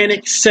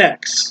satanic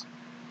sex.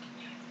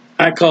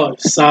 I call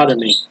it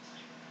sodomy,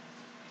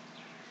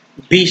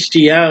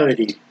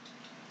 bestiality,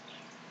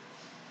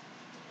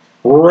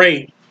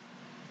 rape,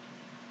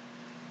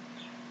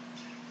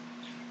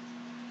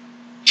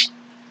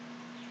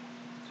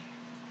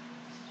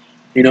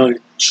 you know,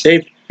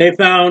 they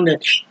found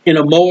that in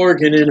a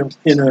morgue and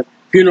in a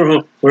funeral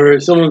home where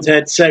someone's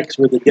had sex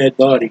with a dead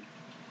body.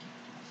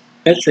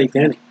 That's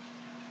satanic.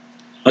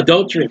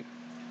 Adultery.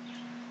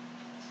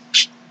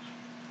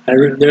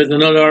 There's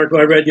another article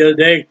I read the other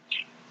day.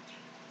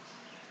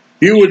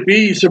 You would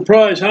be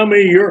surprised how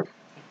many of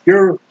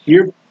your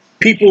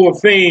people of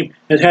fame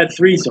has had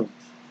threesomes.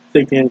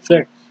 Satanic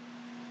sex.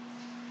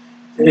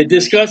 It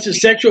discusses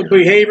sexual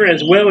behavior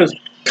as well as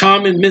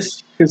common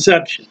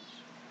misconceptions.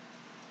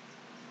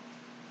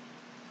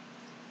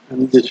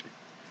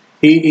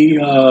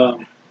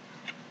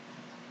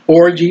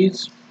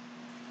 Orgies.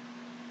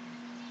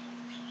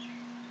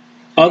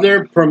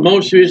 Other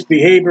promiscuous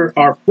behavior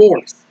are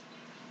forced.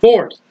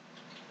 Forced.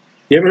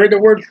 You ever heard the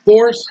word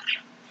force?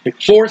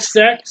 Like forced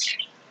sex?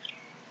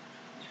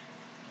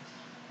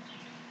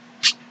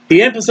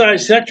 He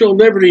emphasized sexual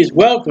liberty is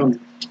welcome,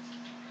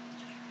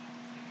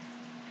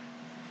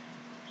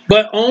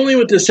 but only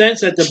with the sense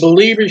that the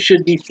believers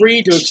should be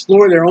free to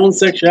explore their own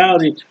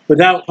sexuality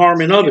without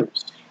harming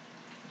others.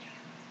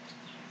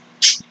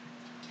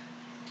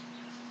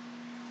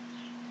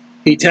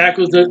 He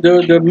tackles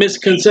the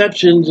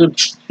misconceptions of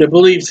the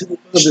beliefs of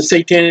the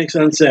satanics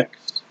on sex.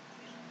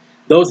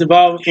 Those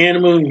involve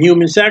animal and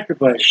human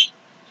sacrifice.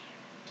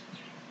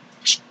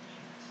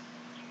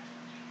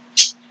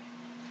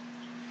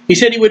 He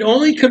said he would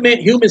only commit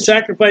human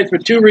sacrifice for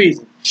 2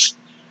 reasons.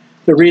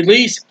 To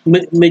release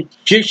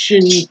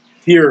magician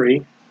fury.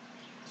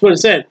 That's what it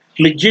said.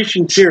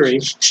 Magician fury.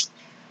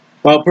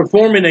 While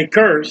performing a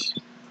curse.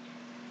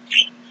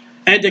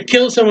 And to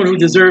kill someone who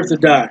deserves to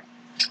die.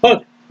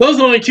 Well, those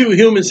are only 2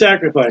 human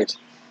sacrifices.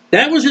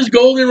 That was his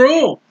golden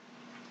rule.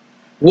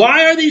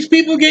 Why are these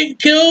people getting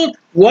killed?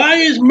 Why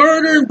is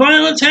murder and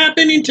violence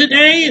happening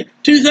today in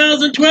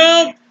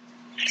 2012?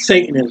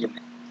 Satanism.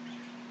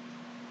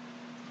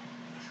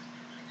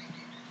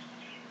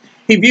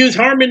 He views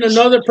harming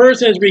another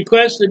person as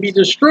request to be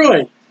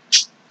destroyed.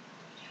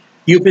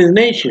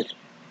 Euthanasia.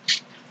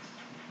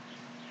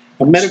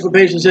 A medical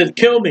patient says,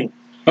 kill me.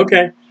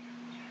 Okay.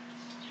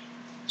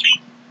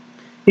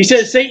 He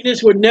says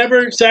Satanists would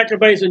never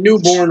sacrifice a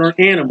newborn or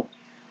animal.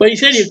 But he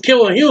said he'd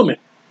kill a human.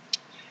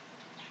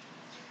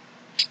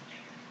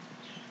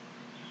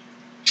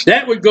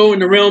 That would go in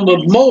the realm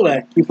of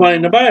Molech you find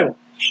in the Bible.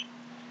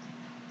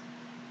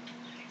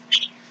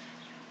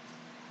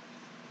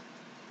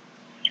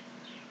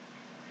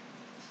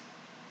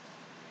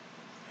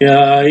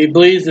 He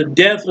believes the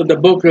death of the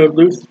book of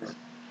Lucifer.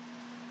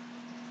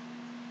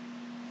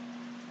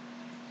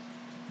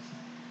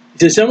 He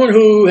says someone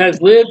who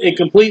has lived a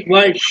complete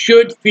life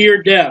should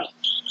fear death.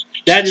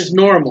 That is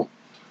normal.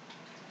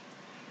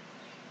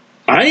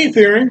 I I ain't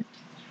fearing.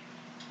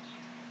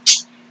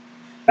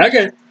 I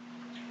got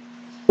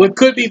what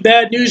could be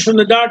bad news from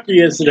the doctor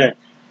yesterday.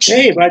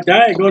 Hey, if I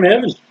die, I go to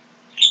heaven.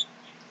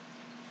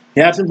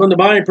 Absent from the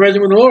body,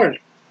 present with the Lord.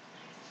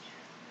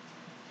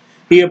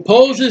 He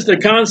opposes the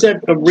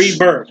concept of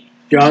rebirth.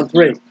 John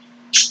 3.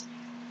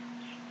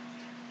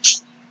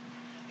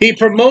 He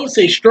promotes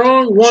a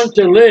strong want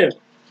to live.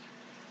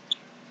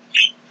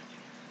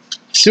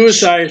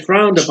 Suicide is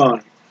frowned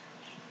upon,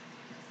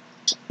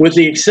 with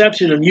the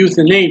exception of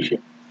euthanasia.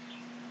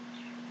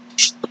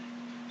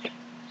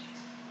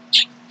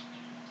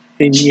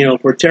 And,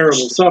 for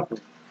terrible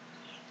suffering.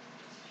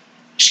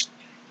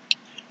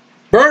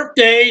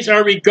 Birthdays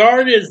are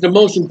regarded as the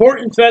most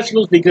important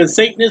festivals because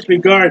Satanists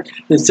regard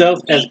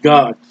themselves as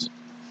gods.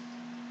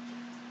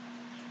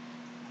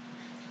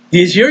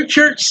 Does your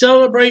church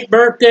celebrate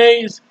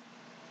birthdays?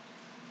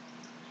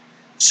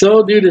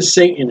 So do the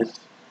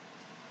Satanists.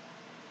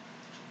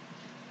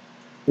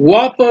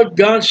 Wappa,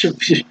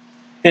 Gansh,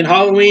 and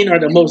Halloween are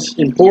the most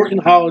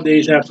important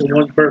holidays after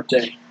one's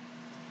birthday.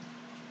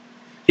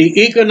 The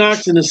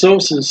equinox and the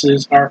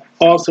solstices are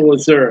also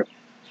observed.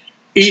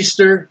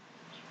 Easter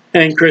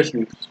and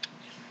Christmas.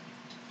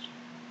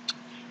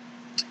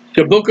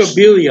 The Book of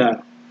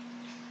Belial.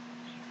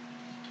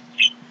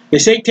 The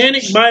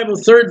Satanic Bible,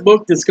 third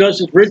book,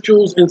 discusses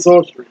rituals and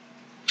sorcery.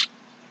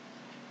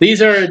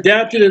 These are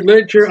adapted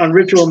literature on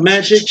ritual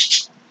magic,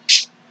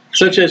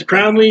 such as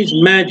Crowley's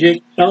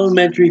Magic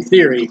Elementary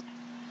Theory,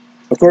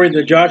 according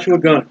to Joshua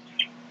Gunn.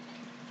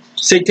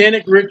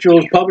 Satanic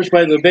Rituals, published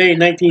by LaVey in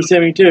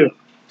 1972.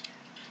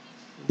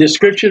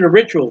 Description of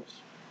rituals.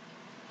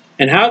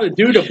 And how to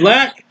do the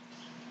black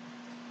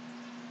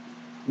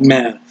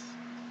math.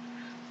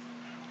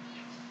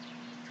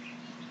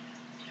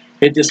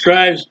 It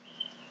describes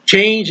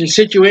change in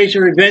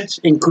situation or events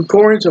in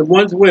concordance of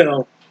one's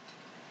will,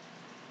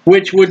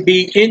 which would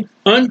be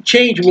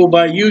unchangeable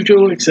by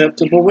usual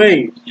acceptable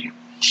ways.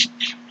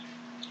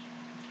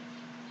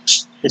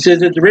 It says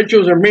that the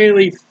rituals are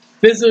merely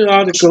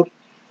physiological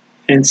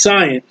and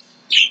science.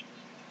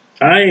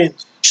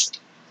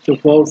 To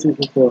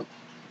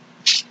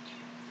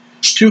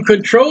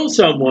control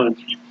someone,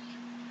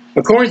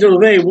 according to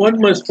LaVey, one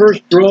must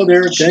first draw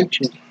their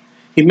attention.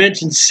 He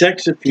mentions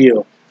sex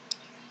appeal,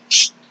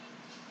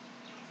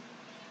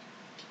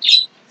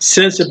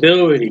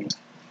 sensibility,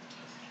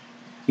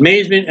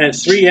 amazement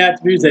as three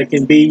attributes that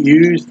can be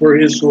used for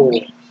his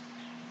goal.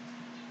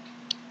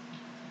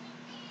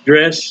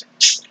 Dress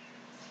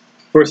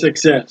for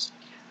success.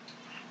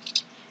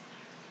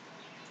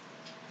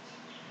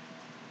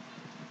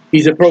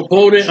 He's a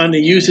proponent on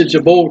the usage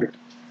of odor,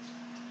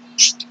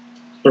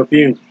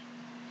 perfume.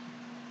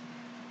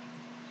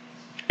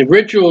 The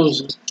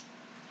rituals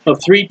of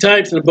three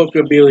types in the Book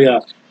of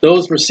Belial.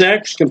 Those for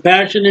sex,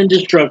 compassion, and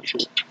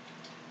destruction.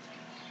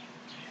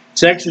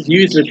 Sex is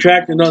used to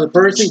attract another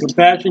person.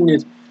 Compassion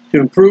is to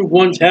improve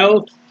one's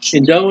health.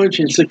 Indulgence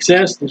and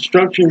success.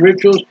 Destruction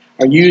rituals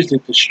are used to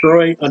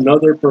destroy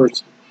another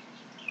person.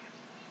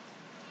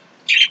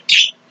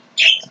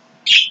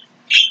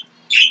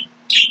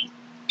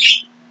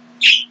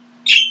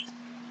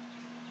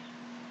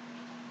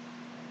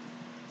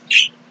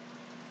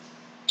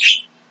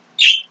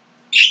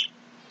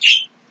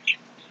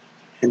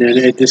 And then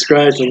it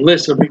describes a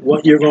list of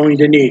what you're going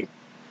to need.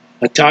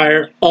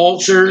 Attire,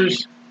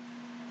 altars,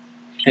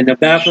 and the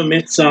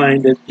Baphomet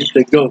sign,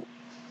 the goat.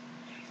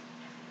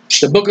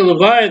 The Book of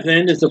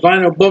Leviathan is the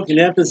final book in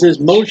emphasis,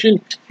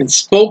 motion, and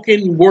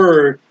spoken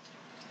word,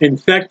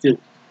 infected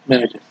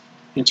magic,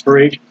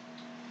 inspiration.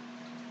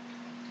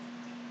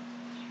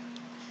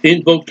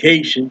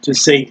 Invocation to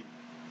Satan.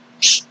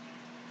 It's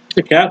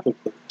a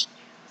Catholic book.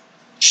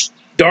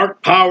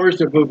 Dark powers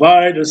to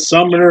provide a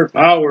summoner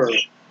power,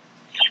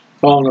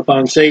 calling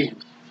upon Satan.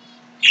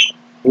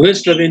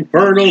 List of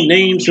infernal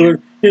names.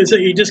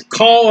 You just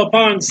call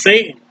upon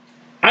Satan.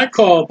 I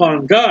call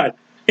upon God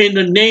in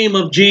the name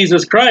of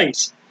Jesus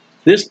Christ.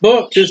 This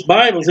book, this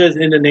Bible says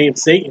in the name of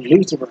Satan,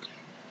 Lucifer.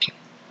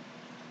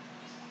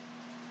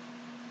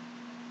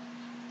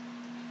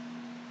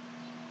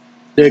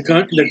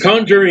 The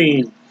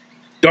conjuring,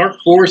 dark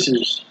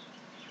forces.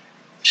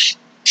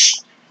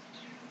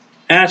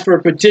 Ask for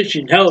a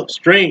petition, help,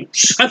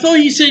 strength. I thought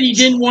he said he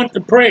didn't want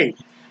to pray.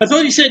 I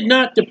thought he said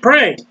not to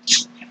pray.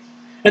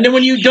 And then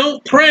when you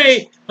don't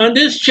pray on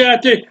this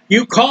chapter,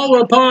 you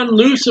call upon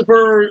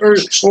Lucifer or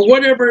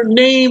whatever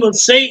name of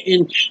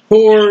Satan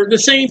for the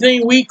same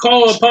thing we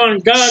call upon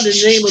God in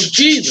the name of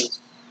Jesus.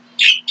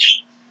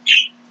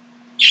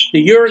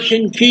 The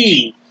Hurricane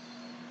Key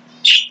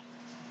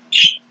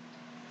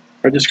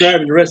are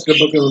described in the rest of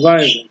the Book of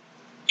Leviathan.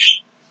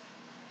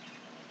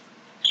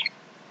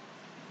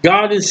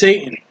 God and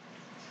Satan.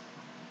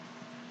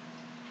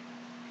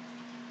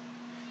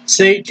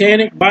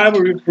 Satanic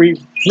Bible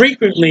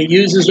frequently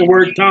uses the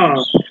word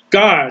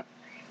God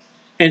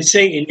and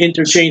Satan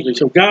interchangeably.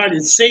 So God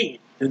is Satan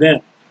to them.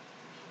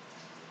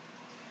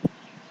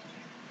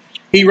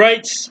 He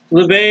writes,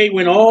 LaVey,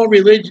 when all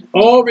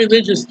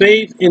religious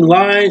faith in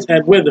lies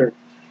have withered,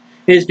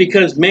 it is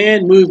because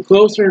man moved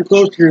closer and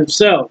closer to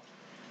himself.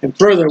 and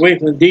further away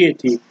from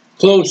deity,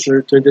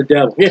 closer to the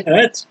devil.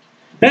 Yeah,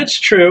 that's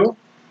true.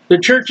 The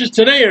churches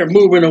today are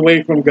moving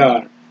away from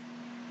God.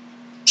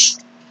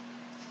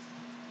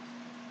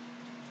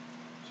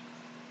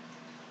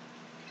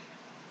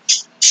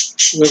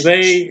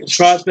 LaVey's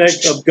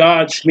prospect of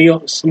God's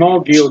small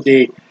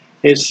G-O-D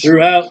is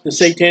throughout the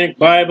Satanic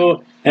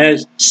Bible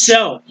as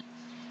self.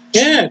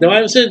 Yeah, the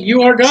Bible says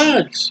you are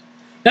gods.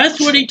 That's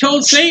what he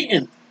told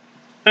Satan.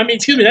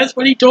 That's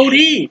what he told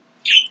Eve.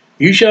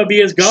 You shall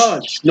be as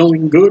gods,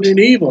 knowing good and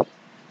evil.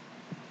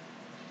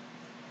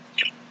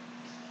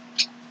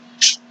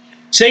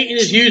 Satan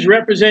is used to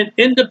represent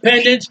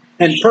independence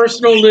and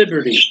personal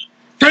liberty.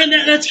 Friend,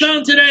 that's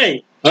found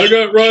today. I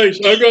got rights,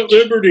 I got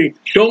liberty.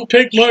 Don't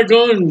take my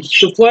guns,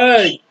 the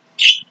flag.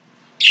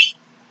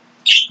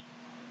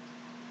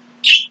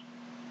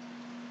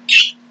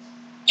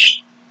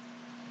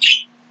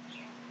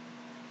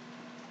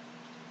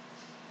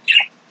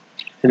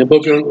 In the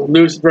book of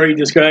Lucifer, he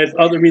describes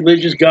other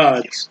religious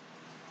gods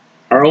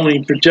are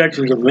only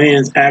projections of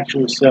man's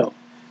actual self.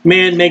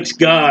 Man makes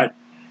God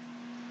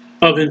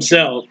of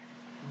himself,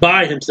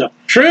 by himself.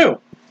 True.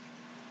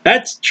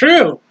 That's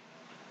true.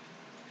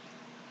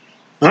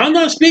 I'm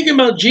not speaking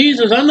about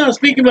Jesus. I'm not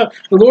speaking about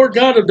the Lord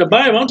God of the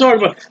Bible. I'm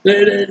talking about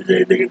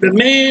the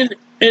man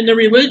and the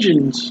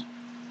religions.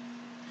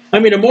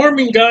 The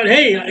Mormon God,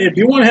 hey, if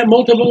you want to have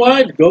multiple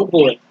wives, go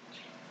for it.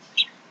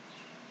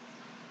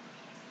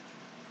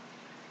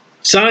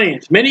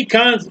 Science. Many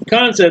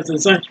concepts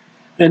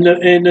in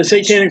the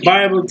Satanic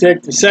Bible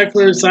take the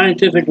secular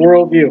scientific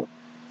worldview.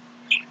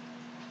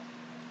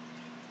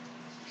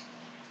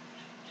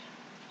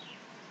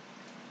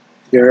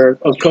 There are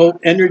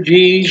occult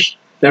energies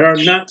that are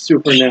not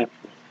supernatural.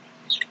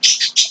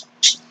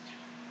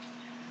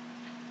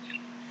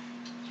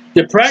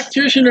 The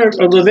practitioner of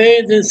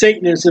LaVey and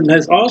Satanism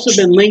has also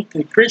been linked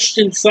to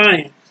Christian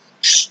Science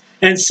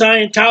and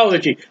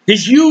Scientology.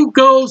 Did you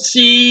go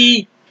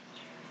see,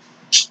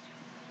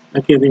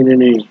 I can't think of the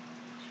name,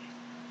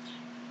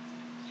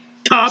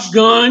 Top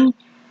Gun?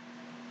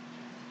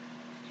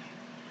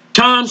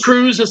 Tom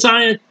Cruise, the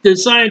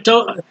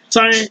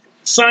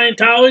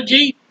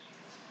Scientology?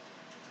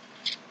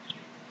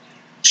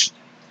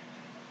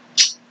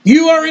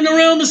 You are in the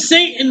realm of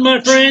Satan, my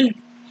friend.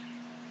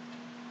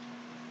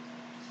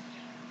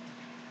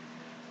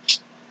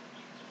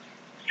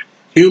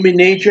 Human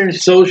nature,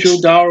 social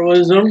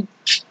Darwinism,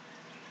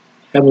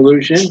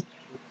 evolution.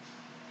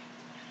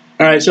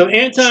 All right, so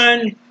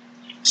Anton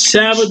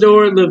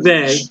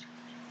LaVey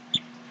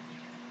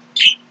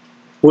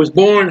was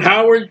born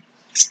Howard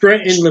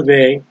Stratton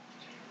LaVey,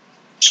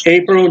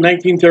 April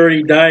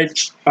 1930, died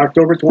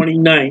October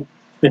 29th,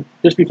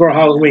 just before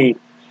Halloween,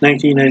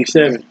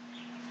 1997.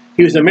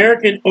 He was an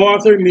American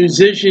author,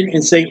 musician,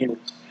 and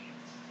Satanist.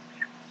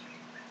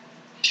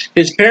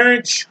 His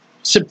parents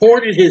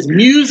supported his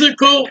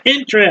musical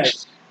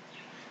interests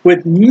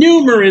with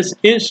numerous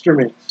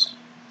instruments.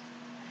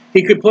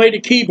 He could play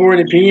the keyboard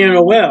and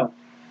piano well.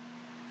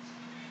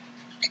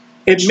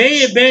 It may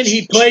have been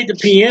he played the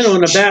piano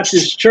in a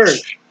Baptist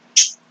church.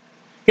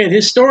 Again,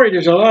 his story,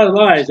 there's a lot of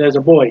lies as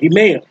a boy. He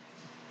may have.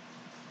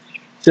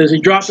 Says he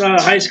dropped out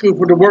of high school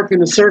for to work in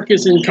the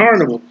circus and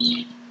carnivals.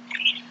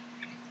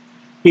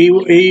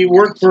 He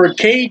worked for a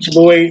cage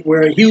boy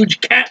where a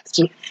huge cat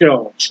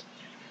show.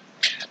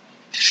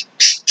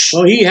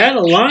 Well, he had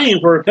a lion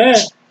for a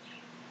pet.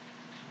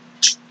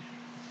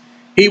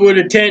 He would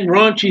attend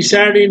raunchy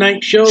Saturday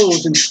night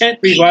shows and tent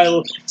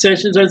revival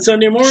sessions on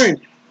Sunday morning.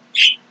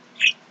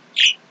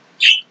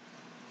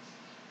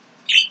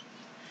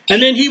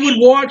 And then he would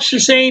watch the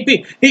same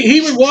people. He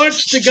would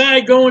watch the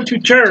guy going to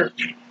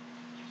church.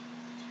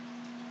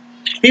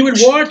 He would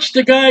watch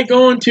the guy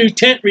going to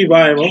tent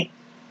revival.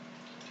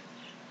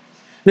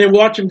 And then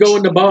watch him go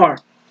in the bar.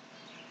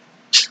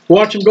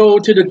 Watch him go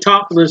to the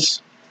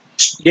topless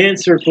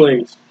dancer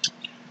place.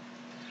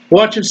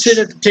 Watch him sit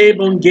at the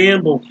table and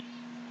gamble.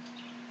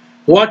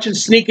 Watch him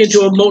sneak into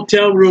a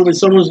motel room and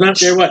someone's not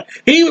there. What?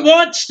 He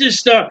watched this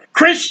stuff.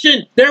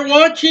 Christian, they're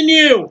watching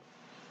you.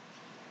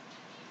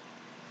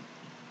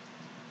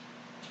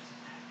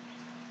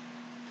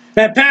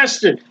 That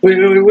pastor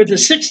with the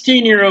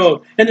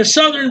 16-year-old and the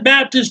Southern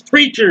Baptist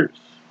preachers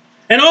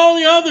and all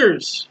the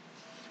others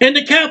and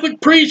the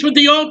Catholic priest with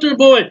the altar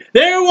boy,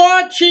 they're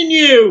watching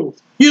you,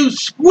 you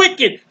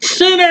wicked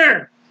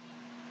sinner.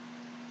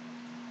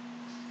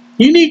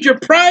 You need your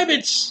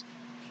privates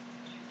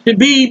to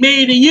be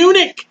made a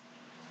eunuch.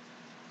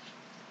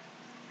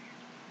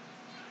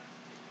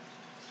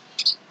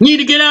 You need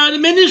to get out of the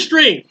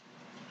ministry.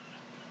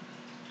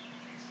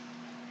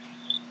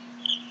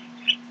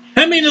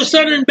 How many of the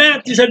Southern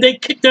Baptists have they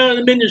kicked out of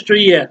the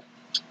ministry yet?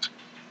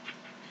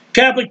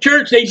 Catholic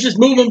Church, they just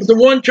move them from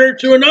one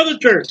church to another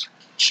church.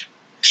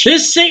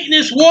 This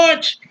Satanist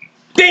watch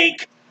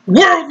fake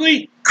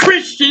worldly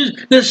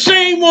Christians, the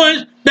same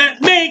ones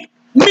that make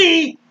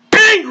me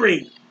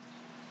angry.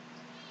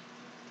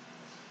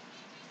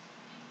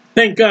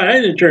 Thank God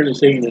I didn't turn to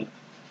Satan.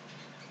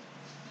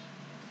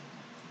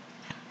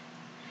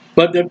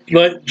 But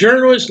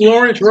journalist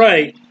Lawrence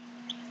Wright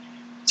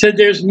said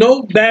there's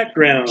no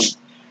background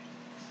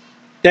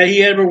that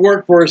he ever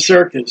worked for a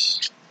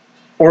circus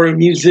or a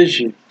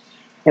musician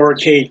or a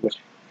caterer.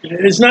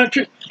 It's not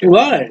true. He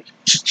lied.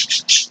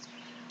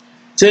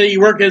 Said he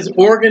worked as an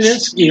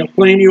organist,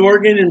 playing the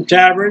organ in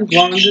taverns,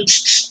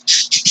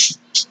 lounges.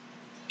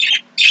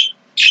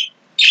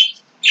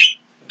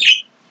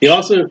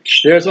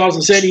 There's also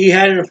said he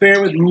had an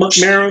affair with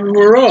Marilyn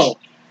Monroe.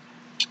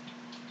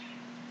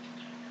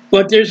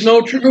 But there's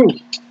no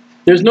truth.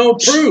 There's no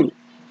proof.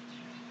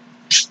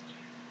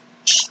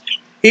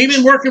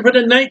 Even working for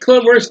the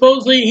nightclub where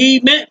supposedly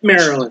he met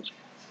Marilyn.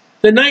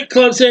 The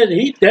nightclub said,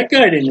 that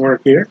guy didn't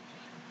work here.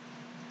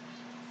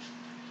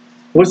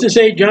 What's it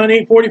say, John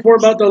 8:44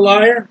 about the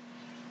liar?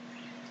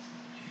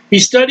 He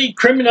studied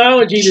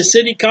criminology at the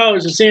City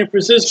College of San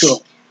Francisco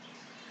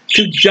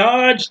to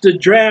dodge the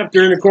draft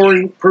during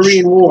the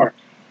Korean War.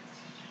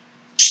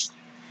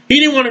 He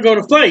didn't want to go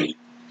to fight,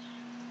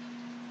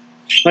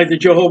 like the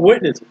Jehovah's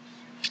Witnesses.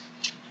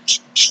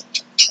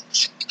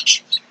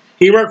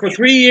 He worked for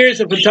 3 years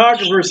as a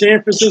photographer for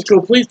San Francisco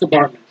Police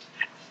Department.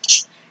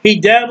 He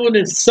dabbled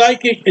in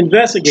psychic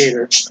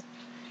investigator,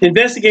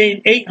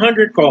 investigating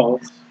 800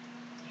 calls.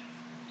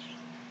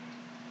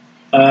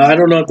 I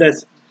don't know if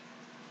that's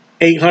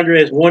 800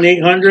 as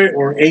 1-800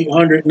 or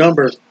 800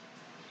 number,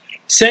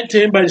 sent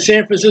to him by the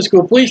San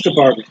Francisco Police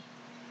Department.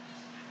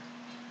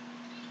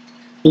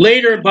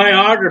 Later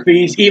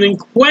biographies even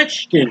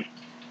questioned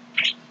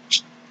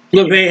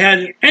LaVey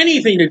had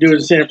anything to do with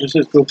the San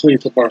Francisco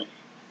Police Department.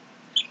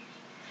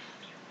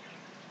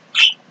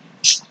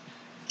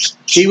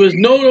 He was a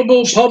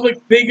notable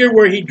public figure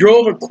where he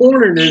drove a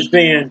coroner's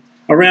van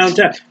around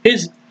town.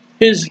 His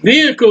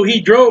vehicle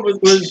he drove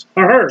was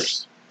a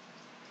hearse.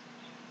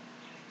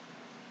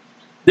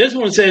 This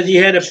one says he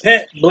had a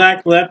pet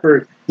black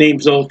leopard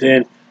named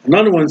Zoltan.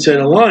 Another one said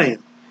a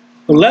lion.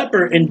 A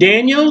leopard. And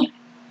Daniel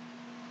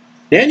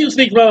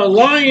speaks about a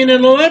lion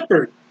and a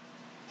leopard.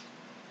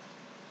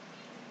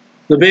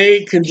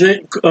 LaVey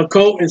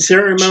occult and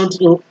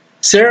ceremonial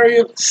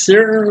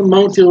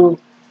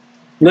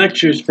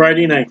lectures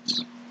Friday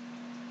nights.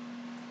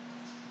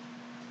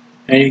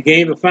 And he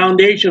gave a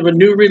foundation of a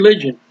new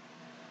religion.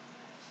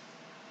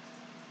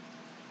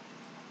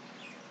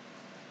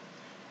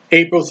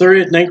 April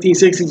 30th,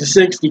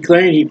 1966,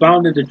 declaring he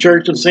founded the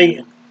Church of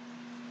Satan.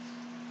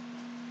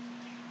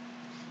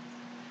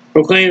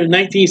 Proclaimed in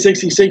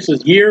 1966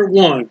 was year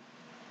one.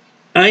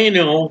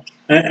 A-N-O,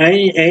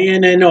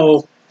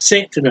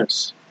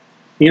 Sanctinus.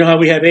 You know how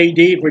we have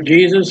AD for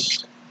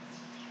Jesus?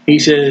 He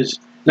says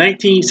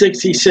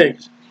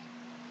 1966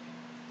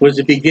 was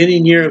the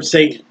beginning year of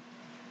Satan.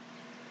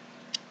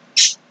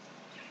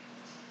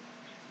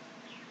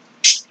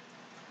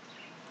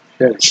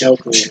 Got a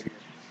calculator here.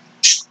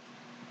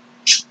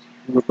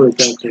 I'm going to put a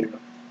calculator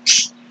up.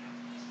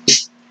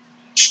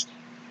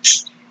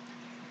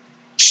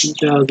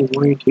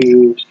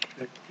 2022.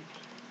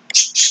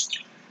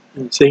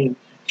 And Satan,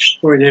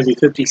 or every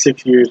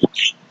 56 years.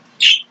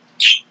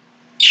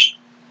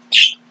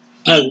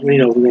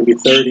 Maybe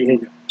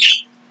 30.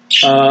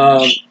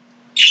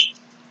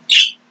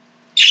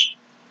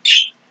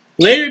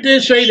 Later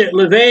did say that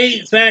LaVey,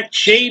 in fact,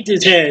 shaved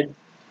his head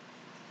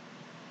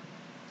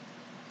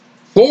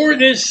for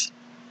this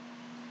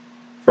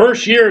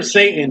first year of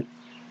Satan.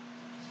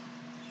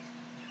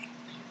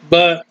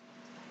 But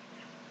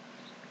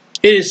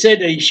it is said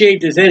that he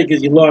shaved his head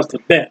because he lost a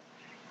bet.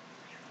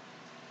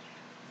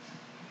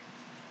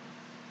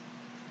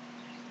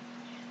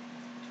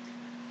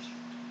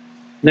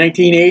 In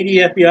 1980,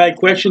 FBI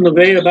questioned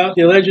LaVey about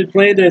the alleged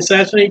plan to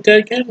assassinate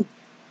Ted Kennedy.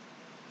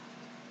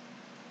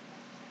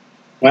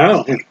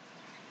 Wow. The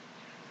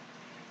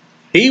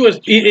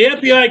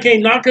FBI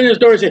came knocking on his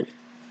door and said,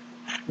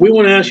 "We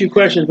want to ask you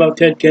questions about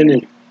Ted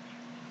Kennedy."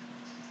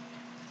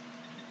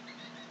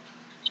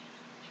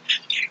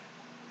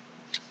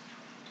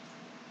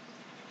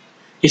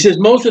 He says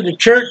most of the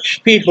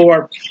church people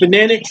are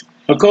fanatics,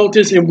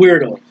 occultists, and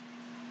weirdos.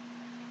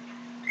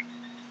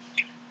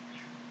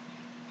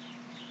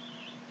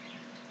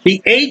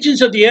 The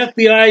agents of the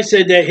FBI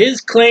said that his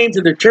claim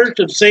to the Church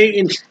of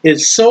Satan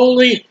is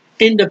solely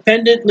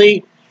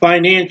independently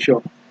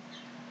financial.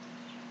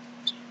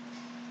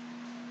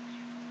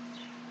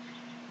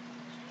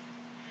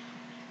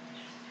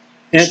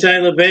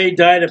 Anton LaVey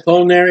died of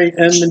pulmonary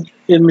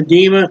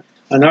edema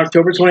on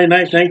October 29,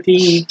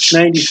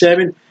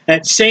 1997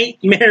 at St.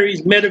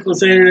 Mary's Medical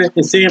Center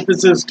in San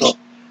Francisco.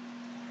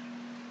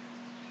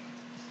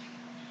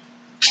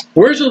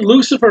 Where's the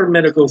Lucifer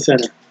Medical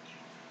Center?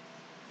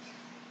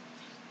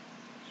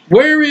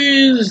 Where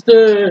is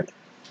the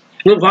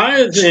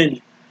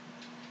Leviathan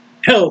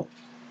Health?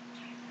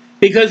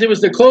 Because it was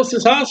the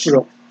closest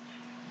hospital.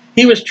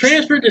 He was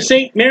transferred to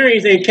St.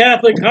 Mary's, a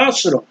Catholic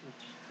hospital.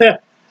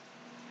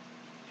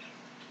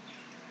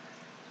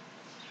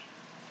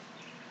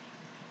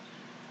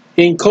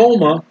 In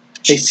coma,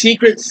 a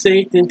secret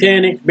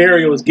satanic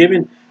burial was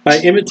given by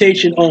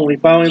invitation only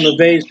following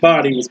LaVey's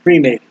body was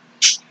cremated.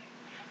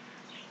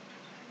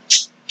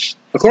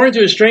 According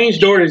to his strange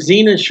daughter,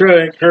 Zena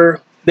Strudek,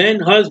 her then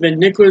husband,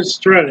 Nicholas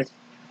Strudek,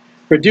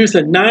 produced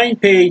a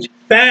 9-page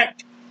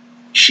fact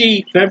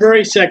sheet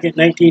February 2nd,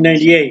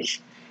 1998,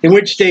 in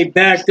which they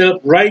backed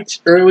up Wright's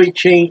early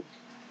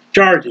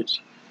charges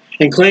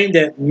and claimed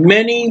that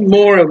many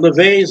more of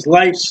LaVey's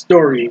life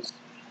stories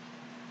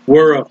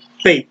were a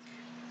fake.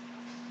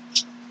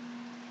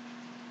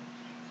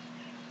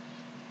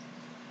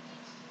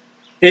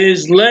 It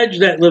is alleged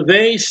that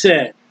LaVey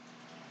said,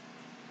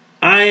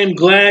 "I am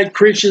glad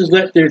Christians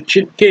let their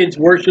kids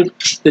worship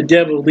the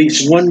devil at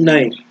least one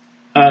night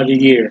out of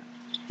the year."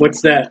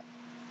 What's that?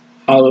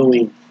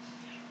 Halloween.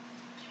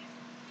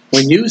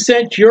 When you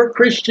sent your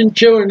Christian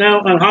children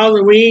out on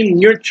Halloween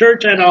and your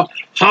church had a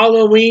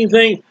Halloween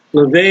thing,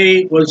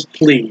 LaVey was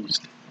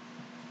pleased.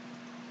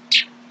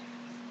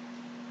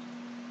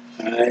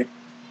 All right.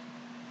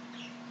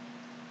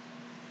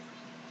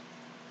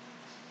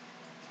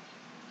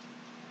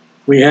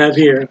 We have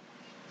here,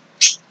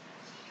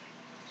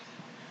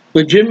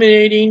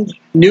 Legitimating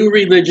New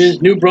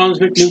Religions, New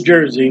Brunswick, New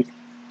Jersey,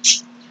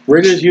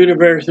 Reader's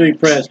University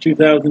Press,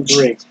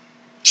 2003.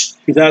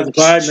 2005,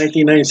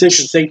 1996,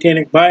 The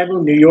Satanic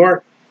Bible, New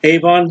York,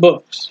 Avon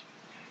Books.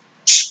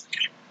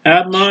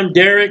 Abmon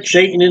Derek,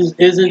 Satan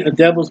Isn't a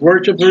Devil's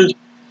Worshipper,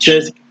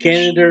 says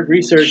Canada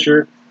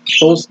researcher,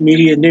 Post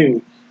Media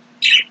News.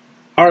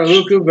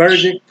 Haraluku,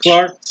 Verdict,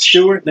 Clark,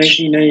 Stewart,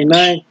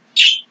 1999.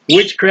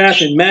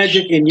 Witchcraft and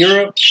Magic in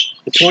Europe,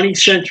 the 20th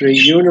Century,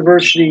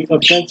 University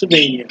of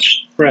Pennsylvania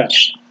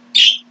Press.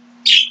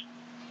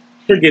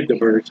 Forgive the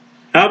birds.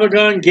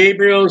 Abagon,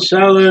 Gabriel,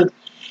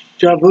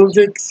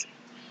 Shavuzics.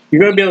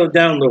 You're going to be able to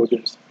download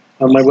this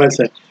on my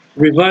website.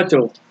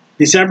 Rebuttal,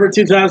 December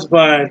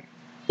 2005,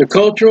 The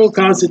Cultural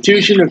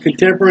Constitution of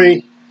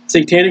Contemporary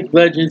Satanic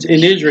Legends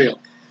in Israel,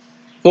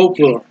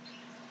 Folklore.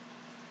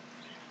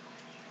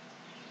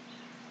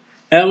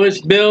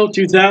 Ellis Bill,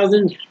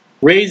 2000,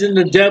 Raising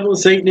the Devil,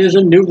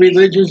 Satanism, New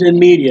Religions and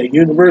Media,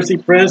 University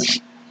Press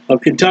of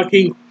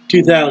Kentucky,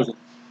 2000.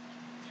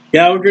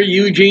 Gallagher,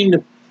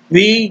 Eugene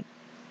V.,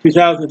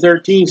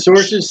 2013,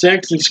 Sources,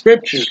 Sex, and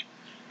Scripture,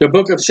 The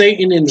Book of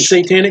Satan in the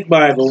Satanic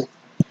Bible,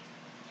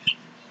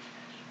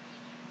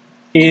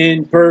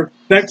 in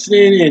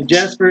Perfection and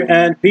Jasper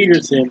and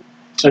Peterson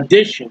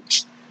edition,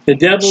 The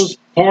Devil's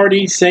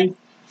Party,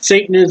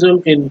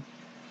 Satanism and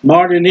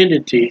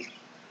Modernity,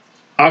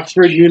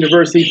 Oxford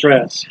University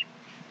Press.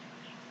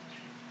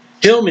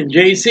 Hillman,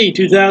 J.C.,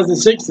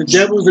 2006, The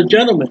Devil's a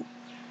Gentleman,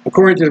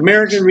 according to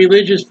American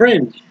Religious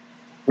Friends,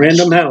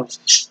 Random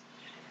House.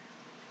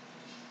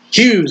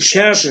 Hughes,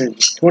 Catherine,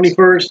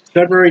 21st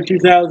February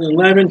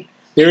 2011,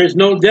 There is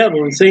No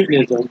Devil in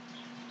Satanism,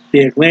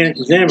 The Atlantic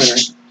Examiner.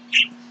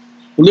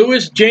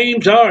 Lewis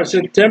James R.,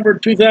 September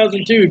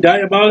 2002,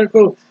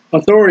 Diabolical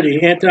Authority,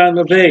 Anton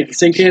LaVey, The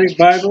Satanic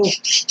Bible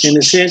and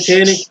the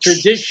Satanic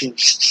Tradition.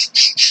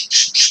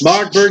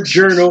 Marburg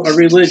Journal of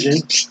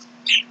Religion.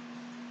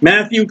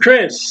 Matthew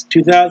Chris,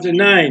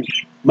 2009,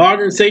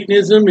 Modern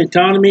Satanism,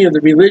 Autonomy of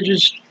the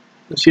Religious,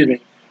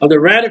 of the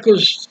Radical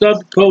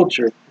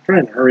Subculture. I'm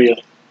trying to hurry up.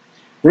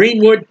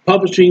 Greenwood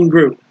Publishing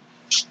Group.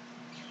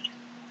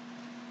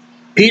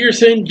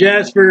 Peterson,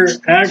 Jasper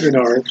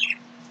Agrenard,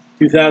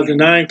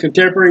 2009,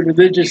 Contemporary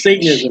Religious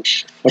Satanism,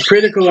 A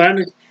Critical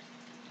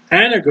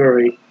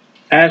Allegory,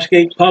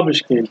 Ashgate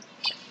Publishing,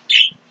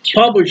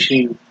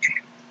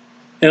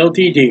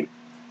 Ltd.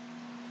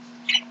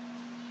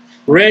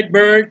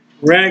 Redberg,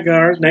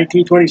 Ragar,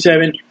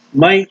 1927,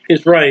 Might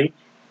is Right.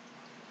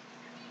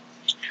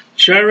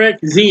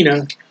 Sharek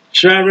Zena,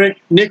 Sharek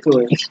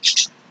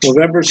Nicholas,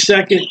 November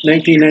 2nd,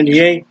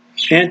 1998,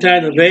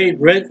 Anton LaVey,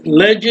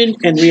 Legend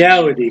and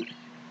Reality.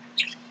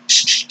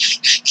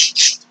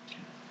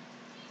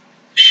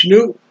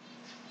 Snoop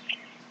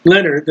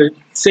Leonard, The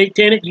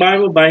Satanic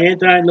Bible by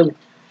Anton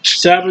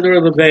Salvador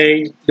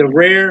LaVey, the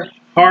rare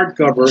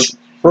hardcover,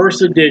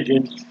 first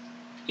edition,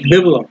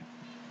 Biblo.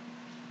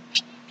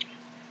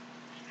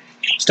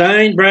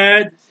 Stein,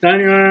 Brad,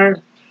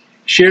 Steiner,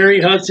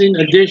 Sherry Hudson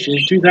edition,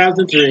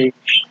 2003.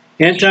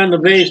 Anton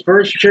LaVey's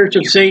First Church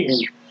of Satan,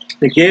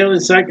 The Gale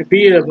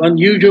Encyclopedia of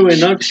Unusual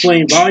and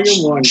Unexplained,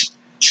 Volume 1,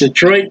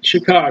 Detroit,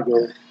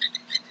 Chicago.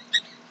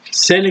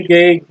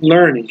 Senegay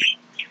Learning.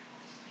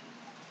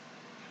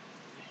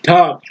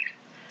 Top.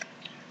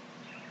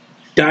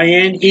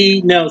 Diane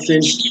E.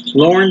 Nelson,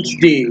 Lawrence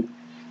D.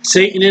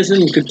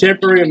 Satanism in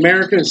Contemporary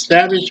America,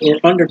 Established or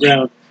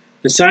Underground.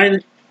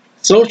 The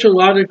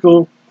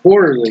Sociological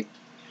Quarterly,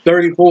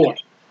 34.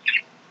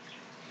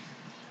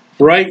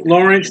 Wright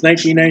Lawrence,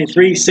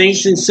 1993,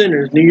 Saints and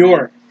Sinners, New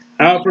York.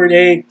 Alfred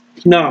A.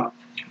 Knopf,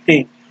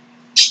 Inc.